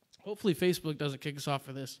 Hopefully Facebook doesn't kick us off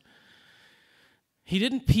for this. He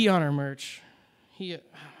didn't pee on our merch.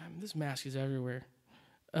 This mask is everywhere.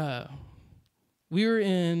 We were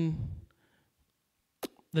in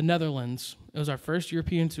the Netherlands. It was our first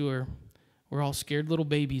European tour. We're all scared little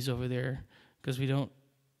babies over there because we don't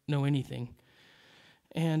know anything.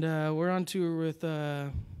 And we're on tour with,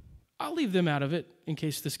 I'll leave them out of it in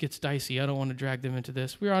case this gets dicey. I don't want to drag them into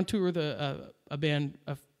this. We were on tour with a band,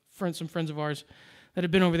 some friends of ours that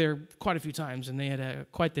had been over there quite a few times, and they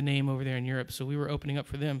had quite the name over there in Europe, so we were opening up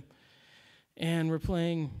for them. And we're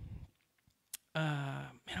playing, I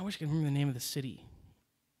wish I could remember the name of the city.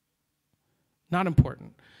 Not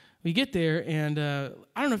important. We get there, and I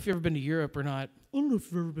don't know if you've ever been to Europe or not.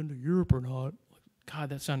 God,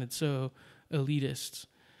 that sounded so elitist.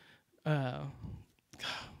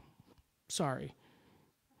 Sorry.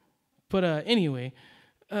 But anyway,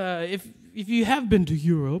 if you have been to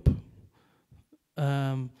Europe,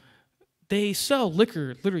 they sell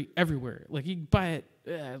liquor literally everywhere. Like you can buy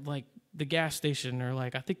it like the gas station, or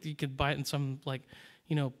like I think you could buy it in some like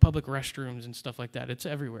public restrooms and stuff like that. It's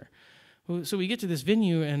everywhere. So we get to this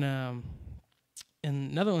venue in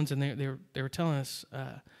Netherlands, and they were telling us,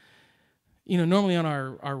 normally on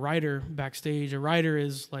our rider backstage, a rider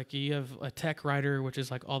is like you have a tech rider, which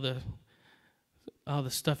is like all the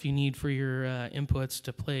stuff you need for your inputs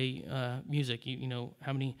to play music. You know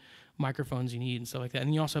how many microphones you need and stuff like that.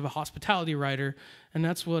 And you also have a hospitality rider, and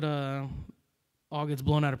that's what all gets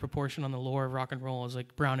blown out of proportion on the lore of rock and roll, is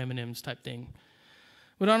like brown M&Ms type thing.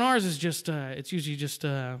 But on ours is just it's usually just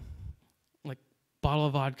like bottle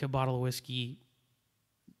of vodka, bottle of whiskey,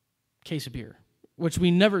 case of beer, which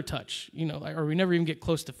we never touch, or we never even get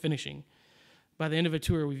close to finishing. By the end of a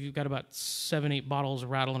tour, we've got about 7-8 bottles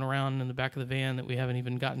rattling around in the back of the van that we haven't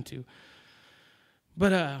even gotten to.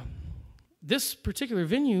 But this particular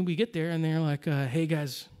venue, we get there, and they're like, hey,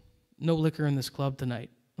 guys, no liquor in this club tonight.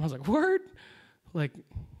 I was like, word? Like,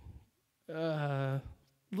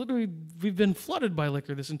 literally, we've been flooded by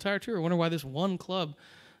liquor this entire tour. I wonder why this one club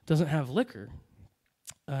doesn't have liquor.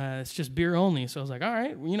 It's just beer only. So I was like, all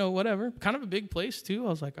right, whatever. Kind of a big place, too. I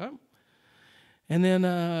was like, oh. And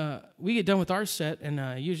then we get done with our set,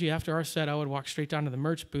 and usually after our set, I would walk straight down to the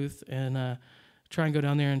merch booth and try and go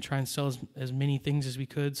down there and try and sell as many things as we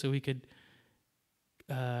could so we could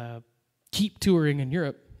keep touring in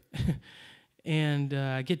Europe. And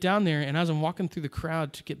get down there, and as I'm walking through the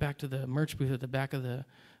crowd to get back to the merch booth at the back of the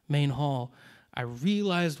main hall, I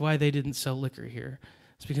realized why they didn't sell liquor here.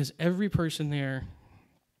 It's because every person there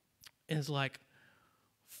is like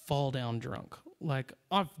fall down drunk, like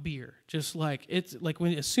off beer. Just like it's like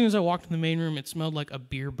as soon as I walked in the main room, it smelled like a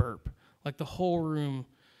beer burp. Like the whole room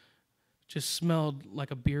just smelled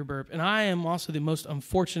like a beer burp. And I am also the most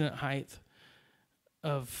unfortunate height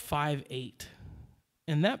of 5'8".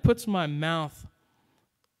 And that puts my mouth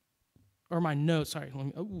or my nose, sorry,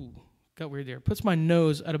 got weird there. Puts my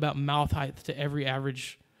nose at about mouth height to every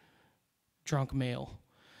average drunk male.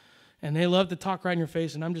 And they love to talk right in your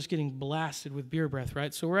face, and I'm just getting blasted with beer breath,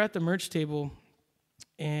 right? So we're at the merch table,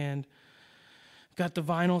 and got the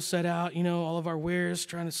vinyl set out, all of our wares,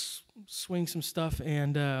 trying to swing some stuff,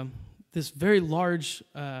 and this very large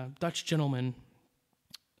Dutch gentleman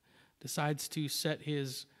decides to set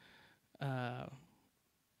his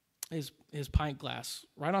pint glass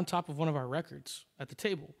right on top of one of our records at the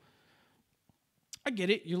table. I get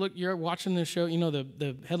it. You're watching the show,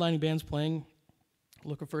 the headlining band's playing,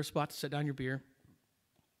 looking for a spot to set down your beer.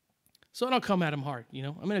 So I don't come at him hard,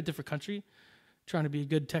 I'm in a different country, trying to be a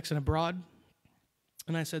good Texan abroad.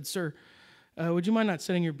 And I said, sir, would you mind not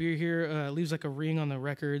setting your beer here? It leaves like a ring on the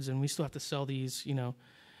records, and we still have to sell these,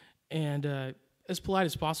 And as polite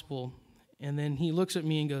as possible. And then he looks at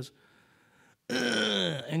me and goes,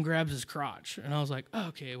 and grabs his crotch. And I was like, oh,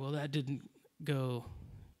 okay, well, that didn't go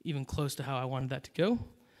even close to how I wanted that to go.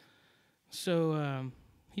 So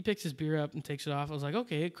he picks his beer up and takes it off. I was like,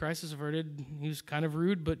 okay, crisis averted. He was kind of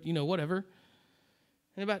rude, but, whatever.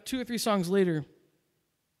 And about 2 or 3 songs later,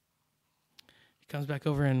 he comes back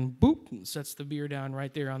over and boop, and sets the beer down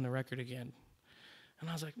right there on the record again. And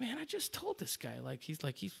I was like, man, I just told this guy, he's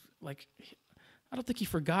I don't think he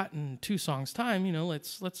forgot in 2 songs time,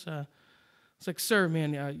 it's like, sir,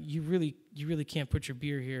 man, you really can't put your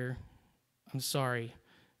beer here. I'm sorry,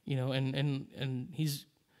 and he's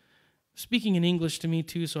speaking in English to me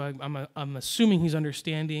too, so I'm assuming he's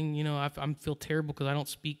understanding. I feel terrible because I don't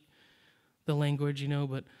speak the language,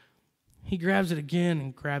 but he grabs it again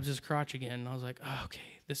and grabs his crotch again. And I was like, oh,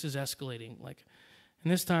 okay, this is escalating.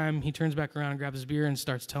 And this time he turns back around and grabs his beer and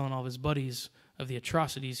starts telling all of his buddies of the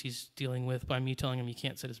atrocities he's dealing with by me telling him he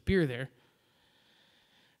can't set his beer there.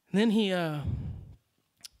 And then he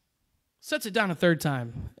sets it down a 3rd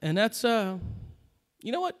time. And that's,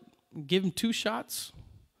 you know what? Give him 2 shots.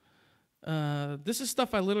 This is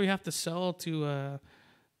stuff I literally have to sell to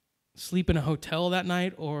sleep in a hotel that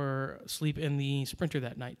night or sleep in the Sprinter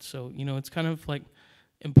that night. So, it's kind of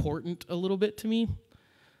important a little bit to me.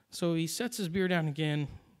 So he sets his beer down again,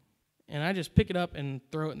 and I just pick it up and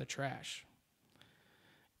throw it in the trash.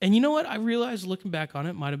 And you know what? I realized looking back on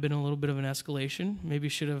it might have been a little bit of an escalation. Maybe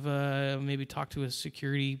should have maybe talked to a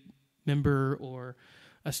security member or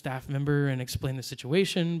a staff member and explained the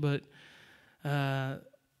situation. But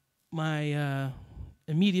my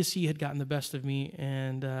immediacy had gotten the best of me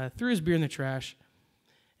and threw his beer in the trash.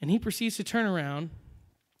 And he proceeds to turn around,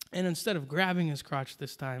 and instead of grabbing his crotch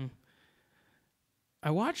this time, I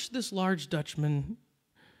watched this large Dutchman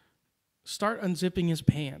start unzipping his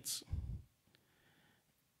pants.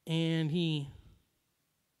 And he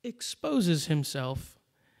exposes himself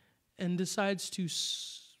and decides to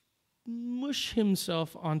smush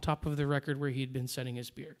himself on top of the record where he'd been setting his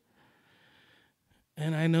beer.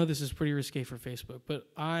 And I know this is pretty risque for Facebook, but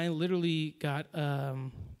I literally got, Arthur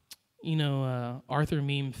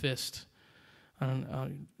Meme Fist. I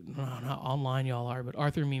don't know how online y'all are, but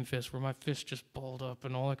Arthur Meme Fist, where my fist just balled up,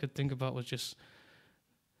 and all I could think about was just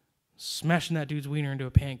smashing that dude's wiener into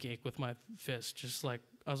a pancake with my fist.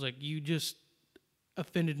 I was like, you just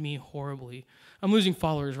offended me horribly. I'm losing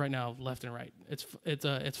followers right now, left and right.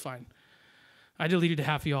 It's fine. I deleted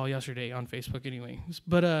half of y'all yesterday on Facebook anyway.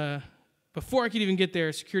 But before I could even get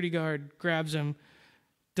there, security guard grabs him,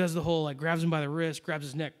 does the whole, grabs him by the wrist, grabs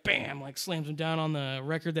his neck, bam, slams him down on the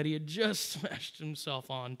record that he had just smashed himself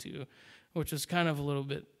onto, which was kind of a little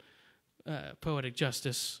bit poetic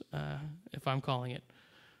justice, if I'm calling it.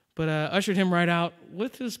 But ushered him right out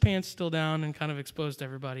with his pants still down and kind of exposed to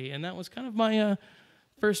everybody. And that was kind of my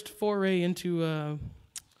first foray into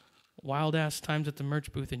wild-ass times at the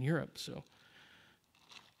merch booth in Europe. So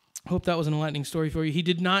hope that was an enlightening story for you. He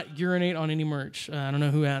did not urinate on any merch. I don't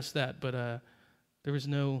know who asked that, but there was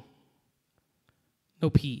no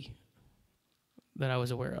pee that I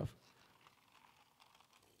was aware of.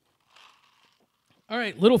 All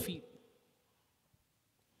right, Little Feat.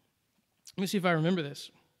 Let me see if I remember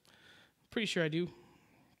this. Pretty sure I do.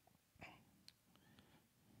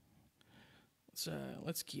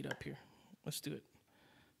 Let's key it up here. Let's do it.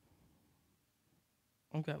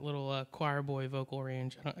 I've got little choir boy vocal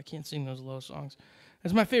range. I can't sing those low songs.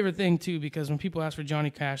 That's my favorite thing too, because when people ask for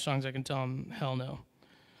Johnny Cash songs, I can tell them, hell no,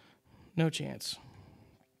 no chance.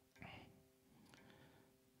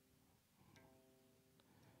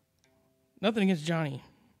 Nothing against Johnny.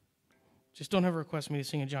 Just don't ever request me to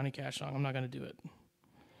sing a Johnny Cash song. I'm not going to do it.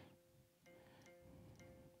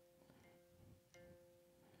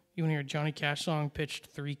 You want to hear a Johnny Cash song pitched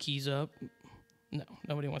 3 keys up? No,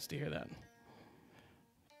 nobody wants to hear that.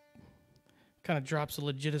 kind of drops the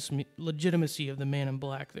legitimacy of the Man in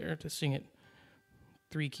Black there to sing it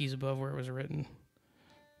 3 keys above where it was written.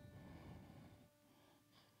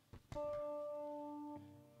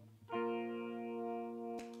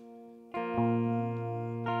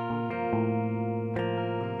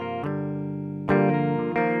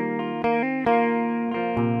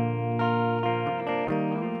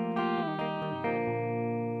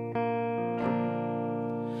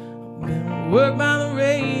 Worked by the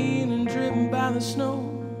rain and driven by the snow,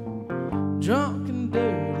 drunk and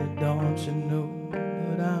dirty, don't you know?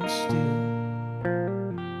 But I'm still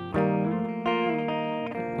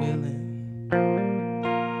willing.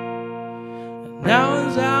 And now I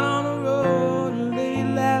was out on the road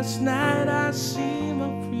late last night. I see my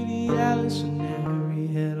pretty Alice and every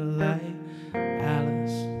head of light.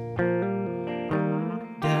 Alice,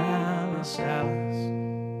 Dallas, Alice.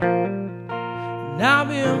 And I've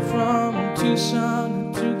been from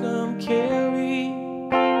Tucson to come carry,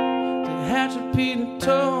 to Hatchapete and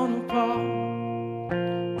Tonopah,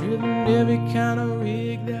 driven every kind of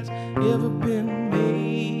rig that's ever been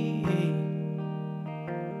made,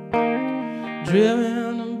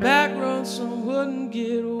 driven the back roads so I wouldn't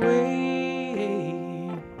get away.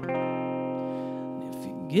 And if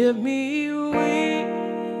you give me away,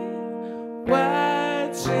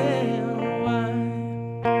 white sand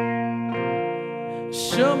wine,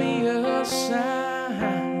 show me a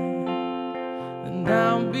sign, and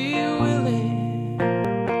I'll be willing,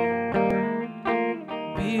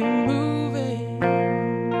 be moving.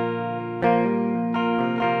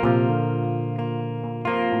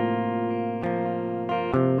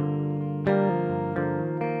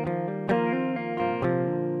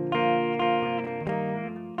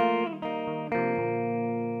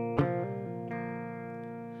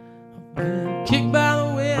 I've been kicked by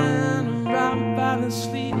the wind and rocked by the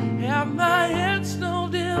sleet. Have my head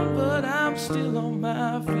snowed in, but I'm still on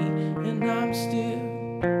my feet, and I'm still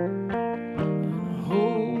in a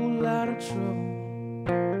whole lot of trouble.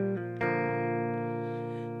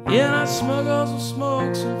 Yeah, I smuggle some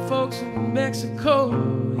smoke, some folks from Mexico,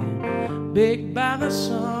 yeah, baked by the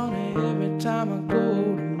sun every time I go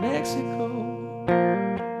to Mexico.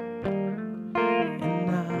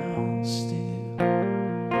 And I'm still,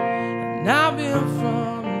 and I've been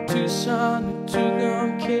from Tucson to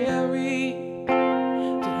Tucumcari,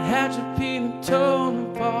 to Hatchapete and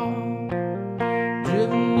Tonopah,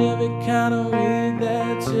 driven every kind of rig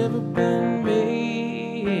that's ever been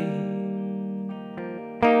made,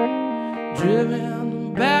 driven the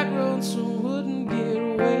back roads so I wouldn't get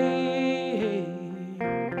away.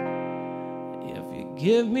 If you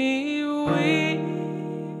give me away,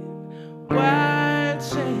 white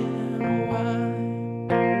sand wine,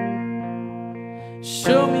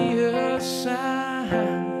 show me a sign,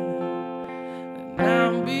 and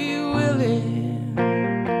I'll be willing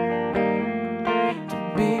to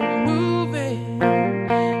be moving.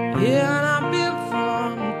 Yeah, and I've been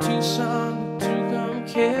from Tucson to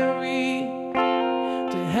Tucumcari,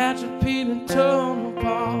 to Hatchapete and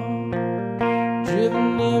Tonopah,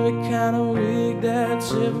 driven every kind of rig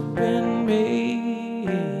that's ever been made,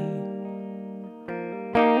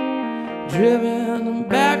 driven the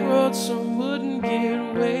back roads so I wouldn't get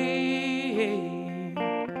away.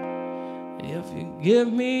 If you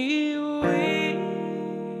give me away,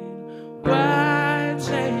 white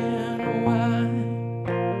sand wine,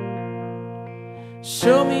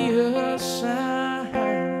 show me a sign,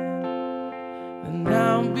 and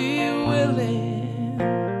I'll be willing.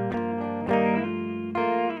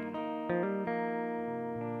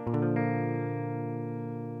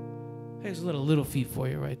 Here's a little feat for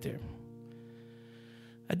you right there.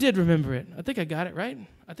 I did remember it. I think I got it right.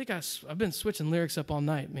 I think I've been switching lyrics up all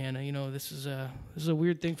night, man. You know, this is a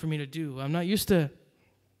weird thing for me to do. I'm not used to.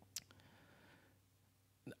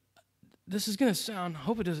 This is gonna sound. I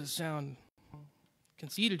hope it doesn't sound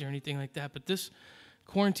conceited or anything like that. But this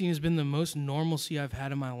quarantine has been the most normalcy I've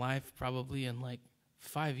had in my life, probably in like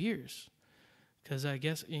 5 years. Because I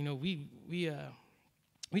guess we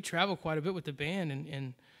travel quite a bit with the band,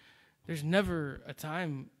 and there's never a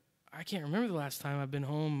time. I can't remember the last time I've been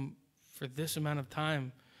home for this amount of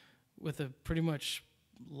time with a pretty much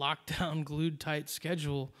locked down, glued tight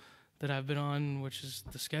schedule that I've been on, which is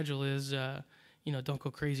the schedule is, don't go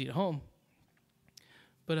crazy at home.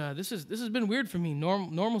 But this has been weird for me.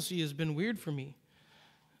 Normalcy has been weird for me.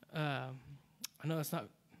 I know I'm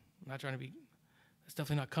not trying to be, it's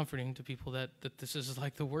definitely not comforting to people that this is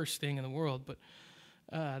like the worst thing in the world, but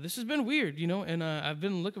this has been weird, and I've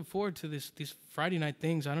been looking forward to these Friday night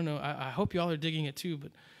things. I don't know. I hope y'all are digging it too,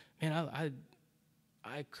 but man,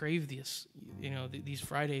 I crave these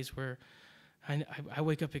Fridays where I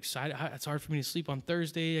wake up excited. It's hard for me to sleep on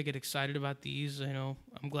Thursday. I get excited about these.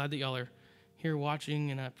 I'm glad that y'all are here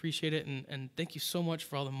watching, and I appreciate it. And thank you so much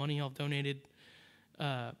for all the money y'all donated.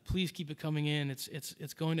 Please keep it coming in.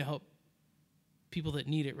 It's going to help people that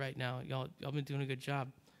need it right now. Y'all been doing a good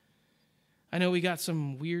job. I know we got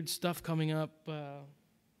some weird stuff coming up. A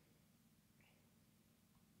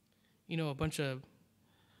bunch of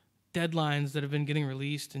deadlines that have been getting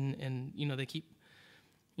released, and they keep,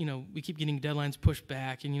 we keep getting deadlines pushed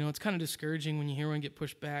back, and it's kind of discouraging when you hear one get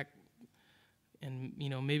pushed back, and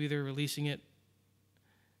maybe they're releasing it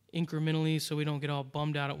incrementally so we don't get all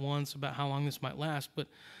bummed out at once about how long this might last. But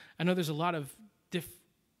I know there's a lot of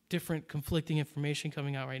different conflicting information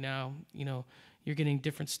coming out right now. You're getting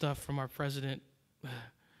different stuff from our president.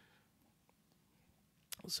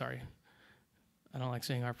 Sorry, I don't like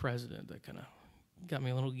saying our president. That kind of got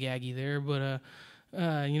me a little gaggy there. But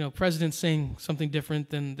president's saying something different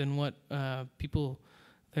than what people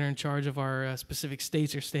that are in charge of our specific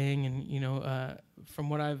states are saying. And from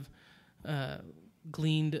what I've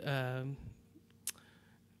gleaned,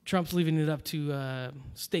 Trump's leaving it up to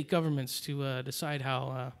state governments to decide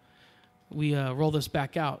how we roll this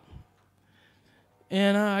back out.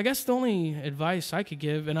 And I guess the only advice I could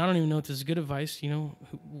give, and I don't even know if this is good advice,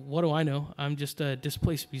 what do I know? I'm just a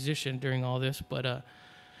displaced musician during all this, but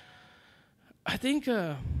I think,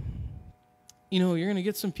 you're going to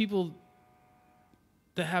get some people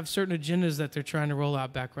that have certain agendas that they're trying to roll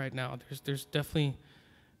out back right now. There's definitely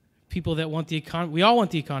people that want the economy. We all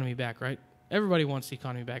want the economy back, right? Everybody wants the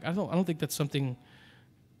economy back. I don't think that's something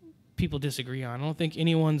people disagree on. I don't think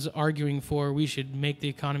anyone's arguing for we should make the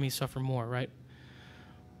economy suffer more, right?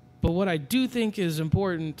 But what I do think is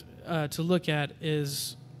important to look at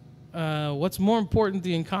is what's more important,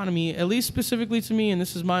 the economy, at least specifically to me, and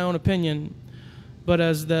this is my own opinion, but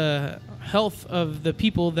as the health of the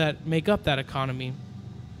people that make up that economy.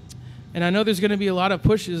 And I know there's going to be a lot of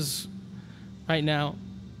pushes right now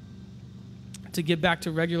to get back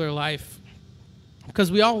to regular life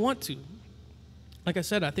because we all want to. Like I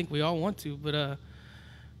said, I think we all want to, but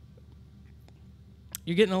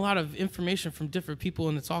you're getting a lot of information from different people,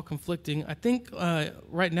 and it's all conflicting. I think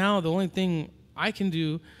right now the only thing I can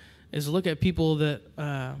do is look at people that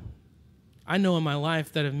I know in my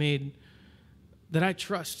life that have made, that I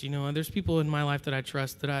trust, and there's people in my life that I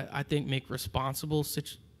trust that I think make responsible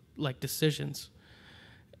decisions.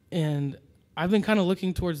 And I've been kind of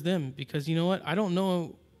looking towards them because, you know what, I don't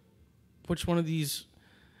know which one of these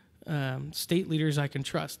state leaders I can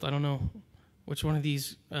trust. I don't know which one of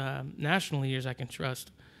these national leaders I can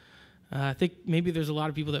trust. I think maybe there's a lot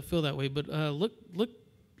of people that feel that way, but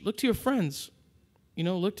look to your friends,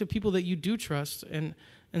 look to people that you do trust and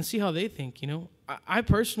see how they think. I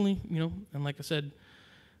personally, and like I said,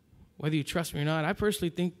 whether you trust me or not, I personally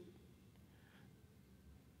think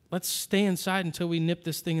let's stay inside until we nip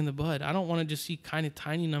this thing in the bud. I don't want to just see kind of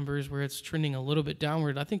tiny numbers where it's trending a little bit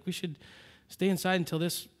downward. I think we should stay inside until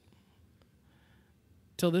this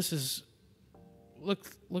is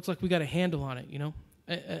looks like we got a handle on it.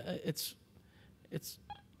 It's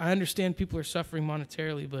I understand people are suffering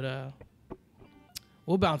monetarily, but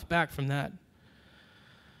we'll bounce back from that.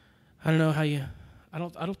 I don't know how you. I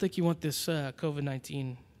don't think you want this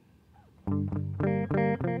COVID-19.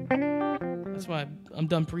 That's why I'm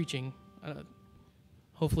done preaching.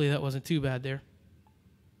 Hopefully that wasn't too bad there.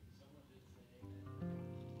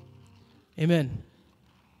 Amen.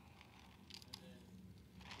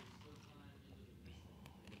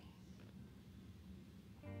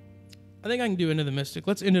 I think I can do Into the Mystic.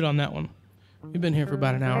 Let's end it on that one. We've been here for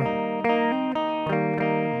about an hour. I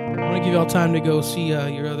want to give y'all time to go see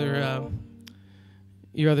your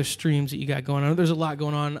other streams that you got going on. There's a lot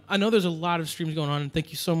going on. I know there's a lot of streams going on, and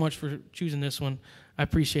thank you so much for choosing this one. I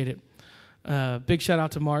appreciate it. Big shout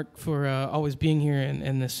out to Mark for always being here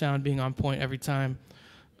and the sound being on point every time.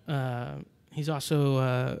 He's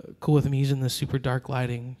also cool with me using the super dark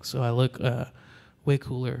lighting, so I look way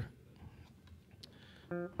cooler.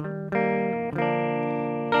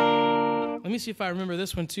 Let me see if I remember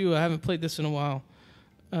this one too. I haven't played this in a while.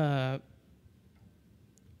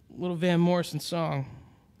 Little Van Morrison song.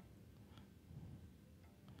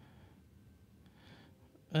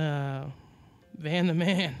 Van the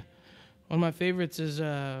Man. One of my favorites is,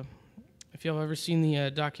 if y'all have ever seen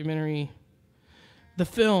the documentary, the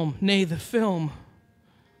film,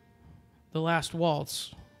 The Last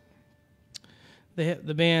Waltz.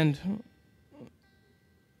 The band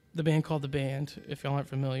called The Band, if y'all aren't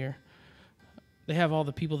familiar. They have all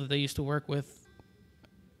the people that they used to work with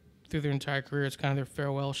through their entire career. It's kind of their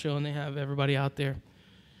farewell show, and they have everybody out there.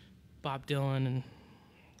 Bob Dylan and,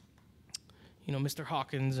 Mr.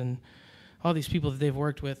 Hawkins and all these people that they've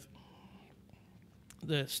worked with,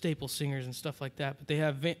 the staple singers and stuff like that. But they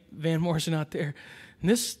have Van Morrison out there, and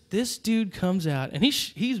this dude comes out, and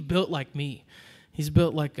he's built like me. He's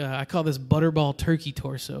built like I call this butterball turkey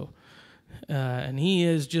torso, and he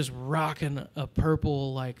is just rocking a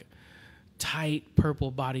purple, like tight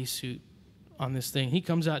purple bodysuit on this thing. He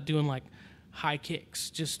comes out doing like high kicks,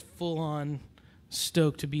 just full on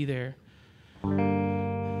stoked to be there.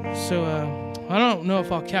 So I don't know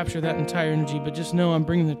if I'll capture that entire energy, but just know I'm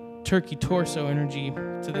bringing the turkey torso energy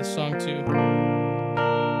to this song too.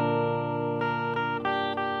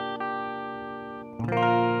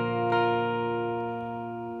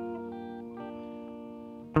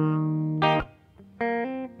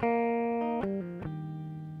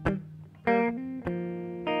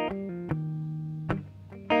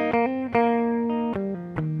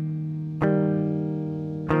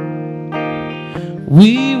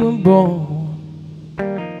 We were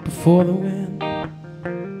born before the wind,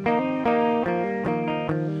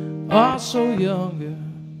 also younger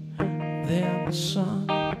than the sun,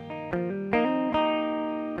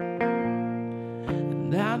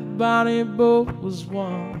 and that body boat was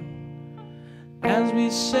one as we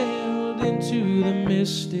sailed into the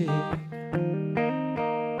mystic.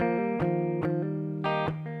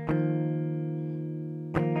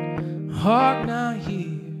 Hark now, hear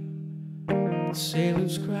the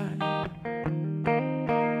sailors cry,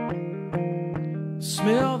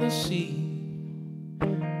 smell the sea,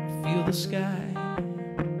 feel the sky.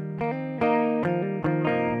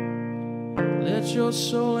 Let your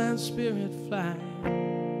soul and spirit fly,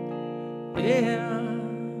 yeah,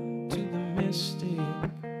 to the mystic.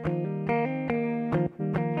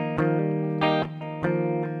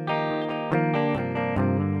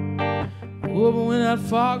 Oh, but when that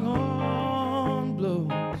foghorn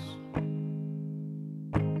blows,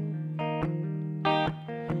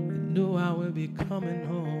 know I will be coming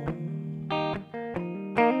home.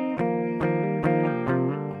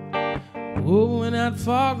 Oh, when that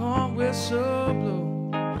foghorn whistle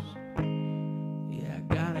blows, yeah, I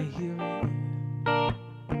gotta hear it.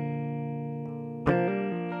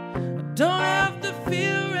 I don't have to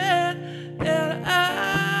fear it, and I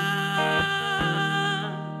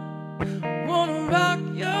wanna rock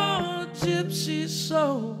your gypsy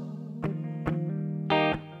soul,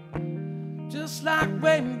 just like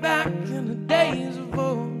way back in the days of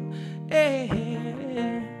old. Yeah.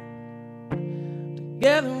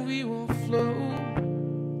 Together we will float,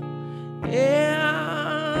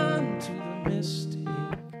 yeah, to the mystic.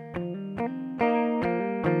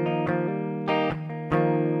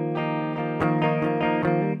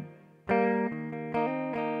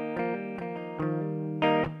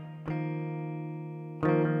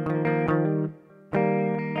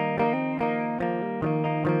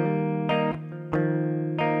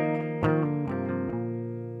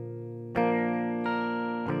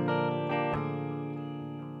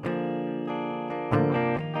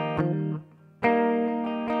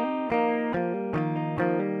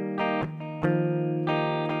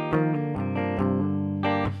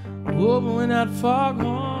 Oh, but when that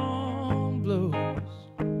foghorn blows,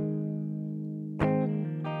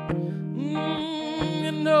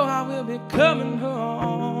 you know I will be coming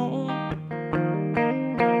home.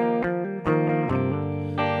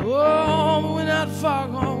 Oh, but when that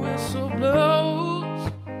foghorn whistle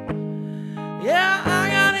blows, yeah, I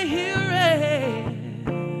gotta hear it.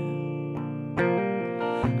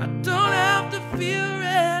 I don't have to fear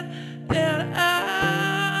it, and I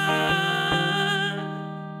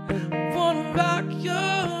rock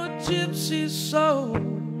your gypsy soul,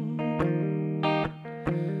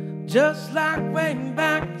 just like way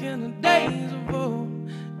back in the days of old.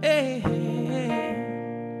 Hey,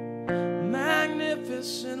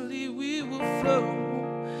 magnificently we will flow,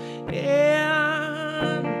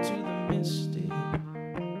 yeah, to the mystic.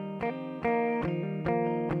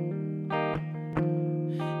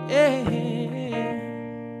 Yeah,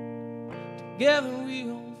 together we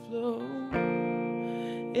gon' flow,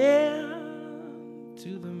 yeah,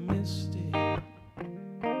 to the mystic.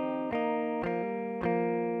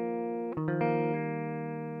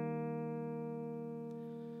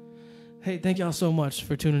 Hey, thank y'all so much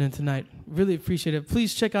for tuning in tonight. Really appreciate it.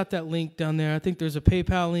 Please check out that link down there. I think there's a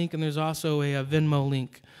PayPal link and there's also a Venmo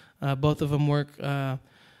link. Both of them work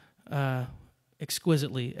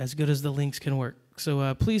exquisitely, as good as the links can work.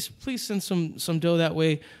 So please send some dough that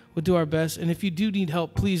way. We'll do our best. And if you do need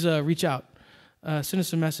help, please reach out. Send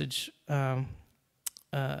us a message.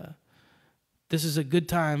 This is a good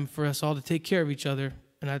time for us all to take care of each other,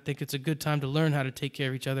 and I think it's a good time to learn how to take care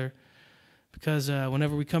of each other, because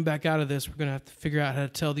whenever we come back out of this, we're going to have to figure out how to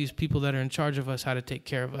tell these people that are in charge of us how to take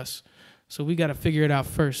care of us. So we got to figure it out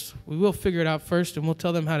first. We will figure it out first, and we'll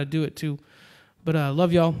tell them how to do it too. But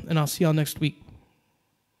love y'all, and I'll see y'all next week.